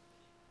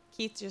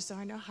 Keith, just so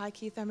I know. Hi,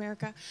 Keith,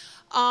 America.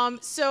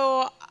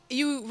 So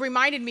you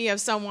reminded me of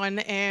someone,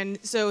 and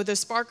so the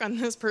spark on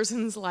this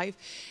person's life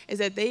is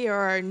that they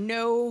are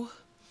no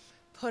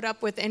put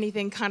up with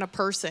anything kind of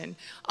person.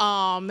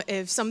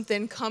 If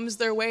something comes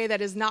their way that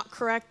is not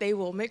correct, they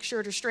will make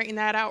sure to straighten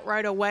that out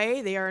right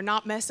away. They are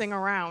not messing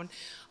around.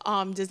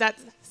 Does that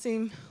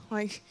seem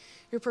like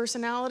your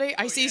personality?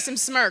 I see some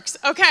smirks.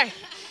 Okay.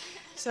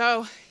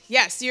 So,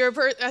 yes,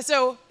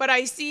 but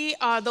I see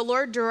the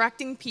Lord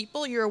directing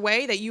people your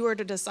way that you are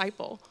to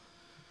disciple.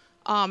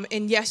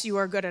 And yes, you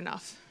are good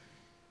enough.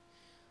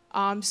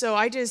 So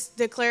I just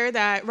declare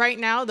that right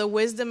now the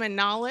wisdom and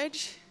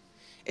knowledge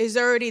is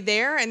already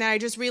there, and then I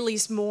just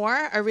release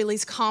more. I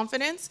release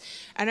confidence,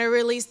 and I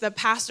release the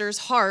pastor's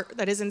heart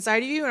that is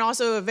inside of you, and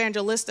also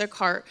evangelistic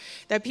heart,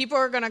 that people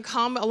are going to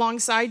come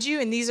alongside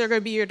you, and these are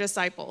going to be your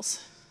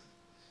disciples.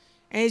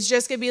 And it's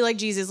just going to be like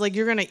Jesus.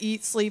 You're going to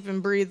eat, sleep,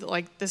 and breathe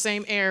the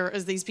same air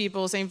as these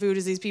people, same food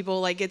as these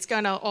people. It's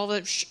going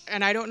to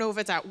and I don't know if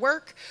it's at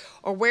work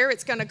or where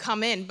it's going to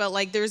come in, but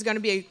there's going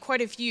to be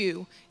quite a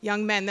few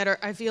young men that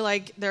I feel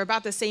like they're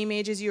about the same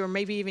age as you or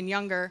maybe even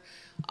younger.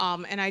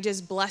 And I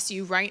just bless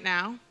you right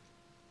now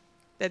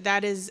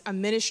that is a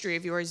ministry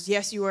of yours.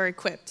 Yes, you are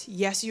equipped.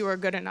 Yes, you are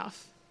good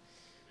enough.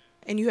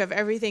 And you have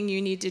everything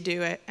you need to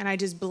do it. And I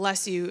just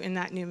bless you in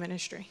that new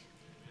ministry.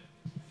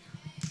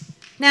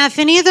 Now, if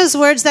any of those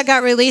words that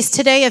got released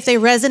today, if they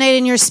resonate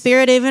in your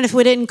spirit, even if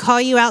we didn't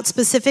call you out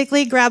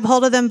specifically, grab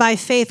hold of them by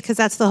faith, because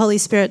that's the Holy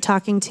Spirit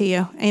talking to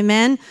you.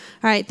 Amen?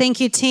 All right, thank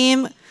you,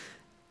 team.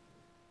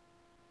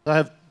 I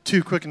have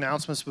two quick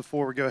announcements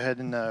before we go ahead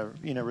and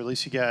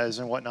release you guys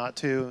and whatnot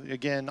too.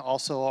 Again,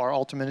 also our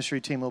altar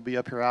ministry team will be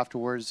up here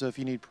afterwards. So if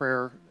you need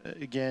prayer,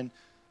 again,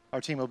 our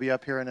team will be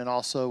up here, and then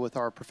also with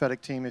our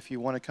prophetic team, if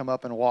you want to come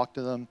up and walk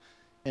to them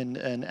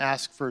and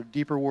ask for a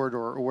deeper word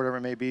or whatever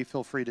it may be,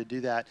 feel free to do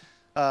that.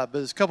 But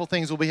there's a couple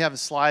things. We'll be having a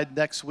slide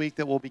next week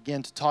that will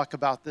begin to talk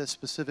about this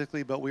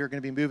specifically, but we are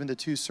going to be moving to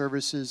 2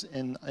 services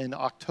in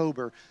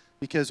October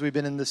because we've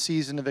been in the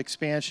season of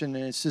expansion,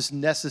 and it's just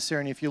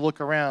necessary. And if you look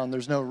around,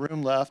 there's no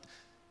room left.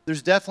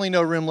 There's definitely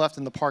no room left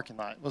in the parking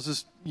lot. Let's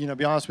just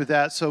be honest with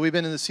that. So we've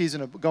been in the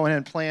season of going ahead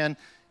and plan.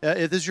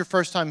 If this is your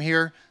first time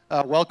here,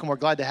 welcome. We're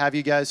glad to have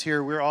you guys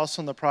here. We're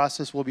also in the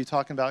process, we'll be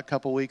talking about a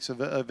couple weeks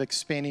of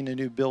expanding a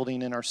new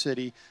building in our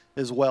city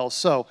as well.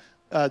 So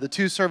the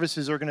 2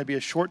 services are going to be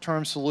a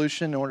short-term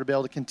solution in order to be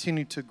able to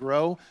continue to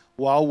grow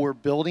while we're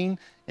building.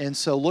 And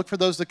so look for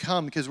those to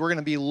come, because we're going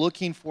to be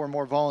looking for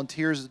more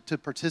volunteers to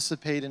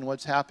participate in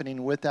what's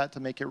happening with that to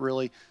make it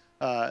really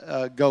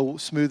go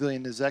smoothly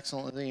and as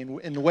excellently.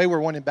 And the way we're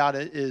wanting about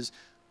it is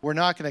we're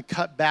not going to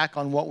cut back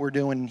on what we're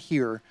doing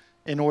here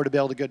in order to be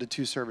able to go to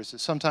 2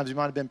 services. Sometimes you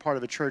might have been part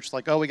of a church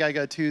like, oh, we got to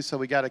go to 2, so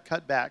we got to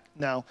cut back.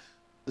 No,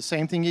 the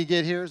same thing you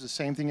get here is the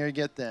same thing you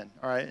get then,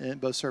 all right, in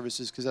both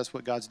services, because that's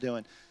what God's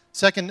doing.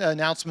 Second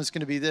announcement is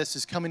going to be this,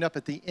 is coming up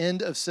at the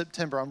end of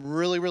September. I'm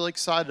really, really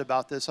excited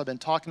about this. I've been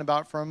talking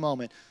about it for a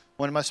moment.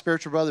 One of my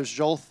spiritual brothers,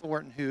 Joel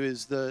Thornton, who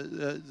is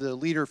the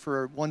leader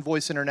for One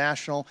Voice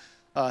International,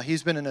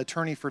 he's been an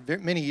attorney for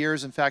many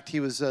years. In fact, he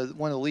was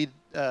one of the lead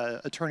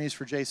attorneys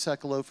for Jay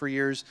Sekulow for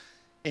years,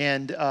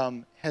 and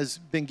has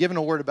been given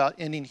a word about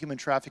ending human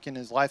trafficking in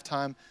his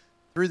lifetime.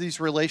 Through these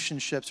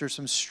relationships, there's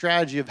some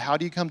strategy of how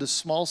do you come to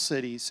small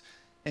cities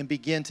and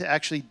begin to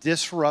actually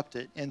disrupt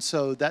it. And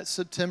so that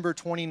September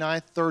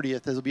 29th,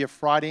 30th, it'll be a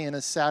Friday and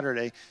a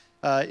Saturday,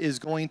 is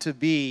going to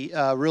be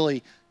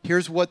really,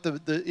 here's what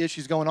the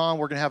issue's going on.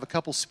 We're going to have a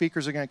couple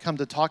speakers are going to come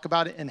to talk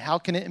about it, and how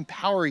can it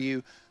empower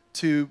you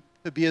to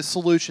be a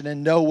solution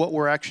and know what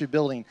we're actually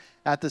building.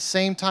 At the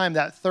same time,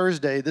 that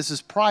Thursday, this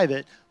is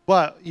private,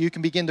 but you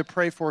can begin to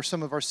pray for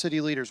some of our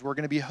city leaders. We're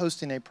going to be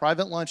hosting a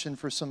private luncheon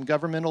for some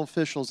governmental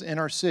officials in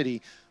our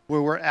city,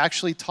 where we're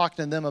actually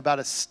talking to them about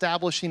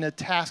establishing a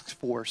task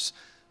force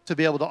to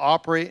be able to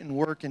operate and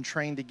work and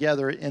train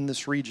together in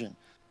this region.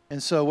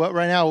 And so what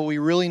we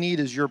really need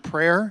is your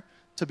prayer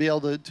to be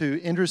able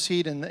to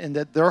intercede, and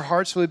that their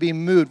hearts would be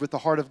moved with the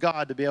heart of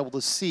God to be able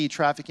to see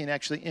trafficking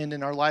actually end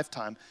in our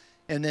lifetime.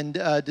 And then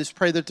just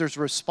pray that there's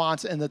a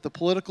response, and that the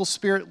political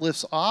spirit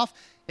lifts off,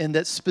 and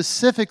that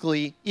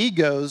specifically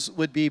egos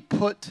would be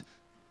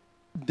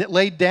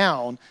laid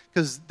down,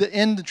 because the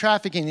end of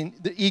trafficking,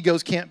 the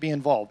egos can't be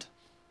involved.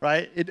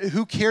 Right?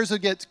 Who cares who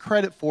gets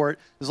credit for it,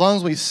 as long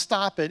as we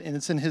stop it and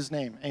it's in his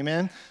name.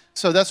 Amen?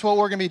 So that's what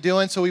we're going to be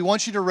doing. So we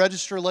want you to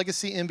register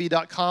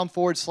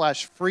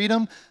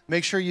legacynb.com/freedom.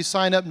 Make sure you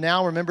sign up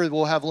now. Remember,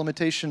 we'll have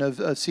limitation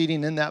of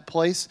seating in that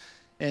place,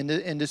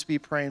 and just be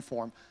praying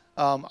for them.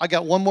 I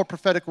got one more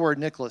prophetic word,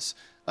 Nicholas.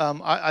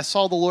 I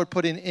saw the Lord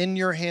put in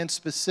your hand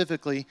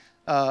specifically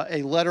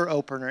a letter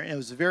opener, and it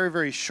was very,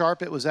 very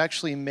sharp. It was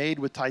actually made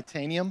with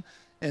titanium.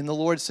 And the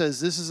Lord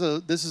says, this is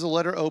a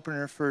letter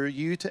opener for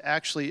you to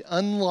actually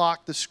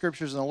unlock the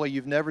scriptures in a way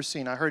you've never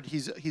seen. I heard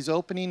he's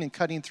opening and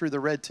cutting through the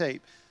red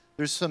tape.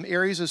 There's some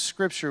areas of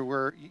scripture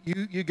where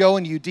you go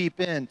and you deep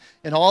in,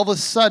 and all of a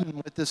sudden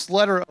with this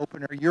letter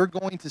opener, you're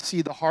going to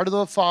see the heart of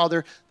the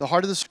Father, the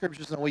heart of the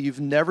scriptures in a way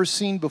you've never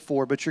seen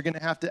before, but you're going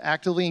to have to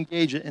actively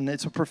engage it, and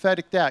it's a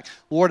prophetic act.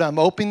 Lord, I'm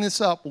opening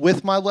this up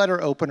with my letter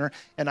opener,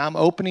 and I'm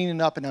opening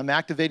it up, and I'm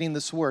activating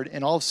this word,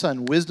 and all of a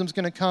sudden wisdom's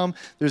going to come.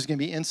 There's going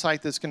to be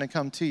insight that's going to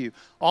come to you.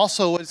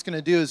 Also, what it's going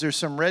to do is there's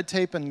some red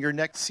tape in your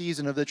next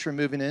season that you're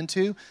moving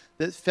into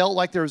that felt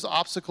like there was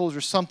obstacles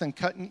or something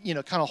cutting,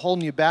 kind of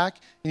holding you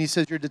back. And he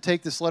says you're to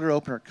take this letter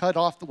opener, cut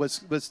off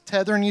what's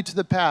tethering you to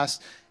the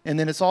past, and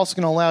then it's also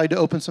going to allow you to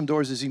open some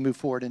doors as you move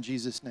forward in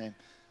Jesus' name.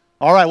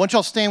 All right, why don't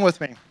y'all stand with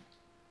me?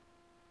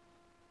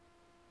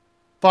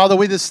 Father,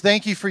 we just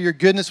thank you for your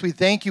goodness. We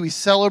thank you. We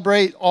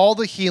celebrate all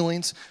the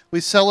healings.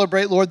 We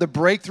celebrate, Lord, the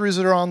breakthroughs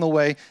that are on the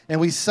way.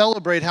 And we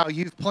celebrate how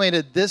you've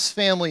planted this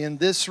family in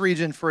this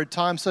region for a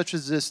time such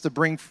as this to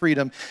bring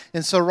freedom.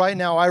 And so right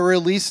now, I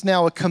release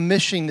now a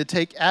commission to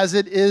take as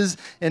it is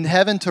in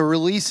heaven, to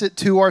release it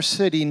to our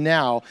city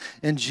now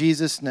in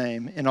Jesus'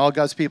 name. And all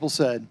God's people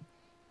said,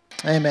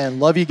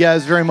 amen. Love you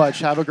guys very much.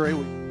 Have a great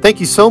week. Thank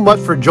you so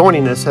much for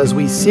joining us as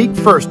we seek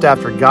first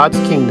after God's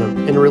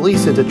kingdom and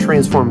release it to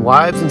transform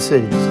lives and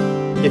cities.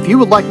 If you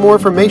would like more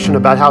information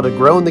about how to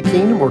grow in the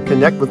kingdom or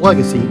connect with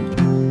Legacy,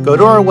 go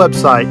to our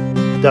website,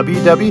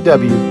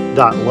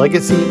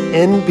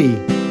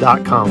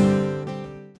 www.legacynb.com.